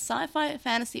Sonata, a sci-fi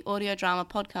fantasy audio drama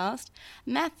podcast,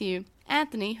 Matthew,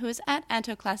 Anthony, who is at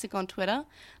Antoclassic on Twitter,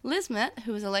 Lizmet,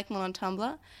 who is Alekmon on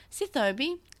Tumblr,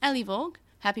 Sithobi, Alivorg,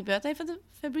 happy birthday for the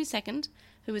February 2nd,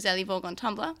 who is Alivorg on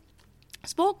Tumblr,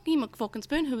 Sporky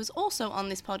McForkenspoon, who is also on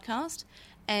this podcast,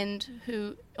 and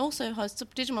who also hosts a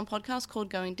Digimon podcast called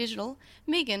Going Digital,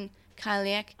 Megan,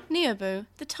 Kyliak, Neoboo,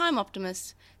 The Time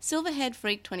Optimist, Silverhead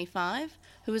Freak 25,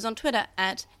 who is on Twitter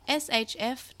at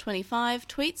SHF25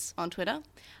 tweets on Twitter,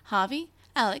 Harvey,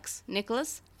 Alex,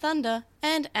 Nicholas, Thunder,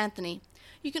 and Anthony.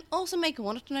 You can also make a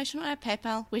one-off donation on our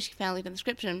PayPal, which you can find in the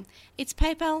description. It's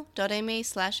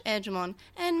paypal.me/Edgemon,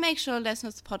 and make sure to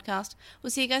listen to the podcast.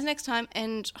 We'll see you guys next time,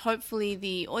 and hopefully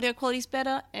the audio quality is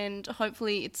better, and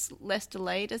hopefully it's less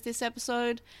delayed as this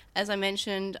episode. As I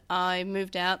mentioned, I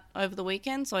moved out over the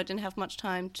weekend, so I didn't have much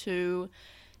time to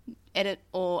edit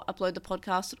or upload the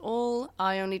podcast at all.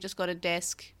 I only just got a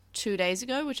desk 2 days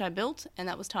ago, which I built, and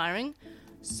that was tiring.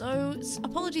 So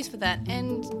apologies for that,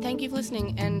 and thank you for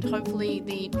listening, and hopefully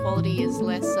the quality is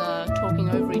less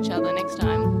talking over each other next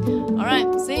time.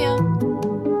 Alright, see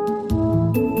ya!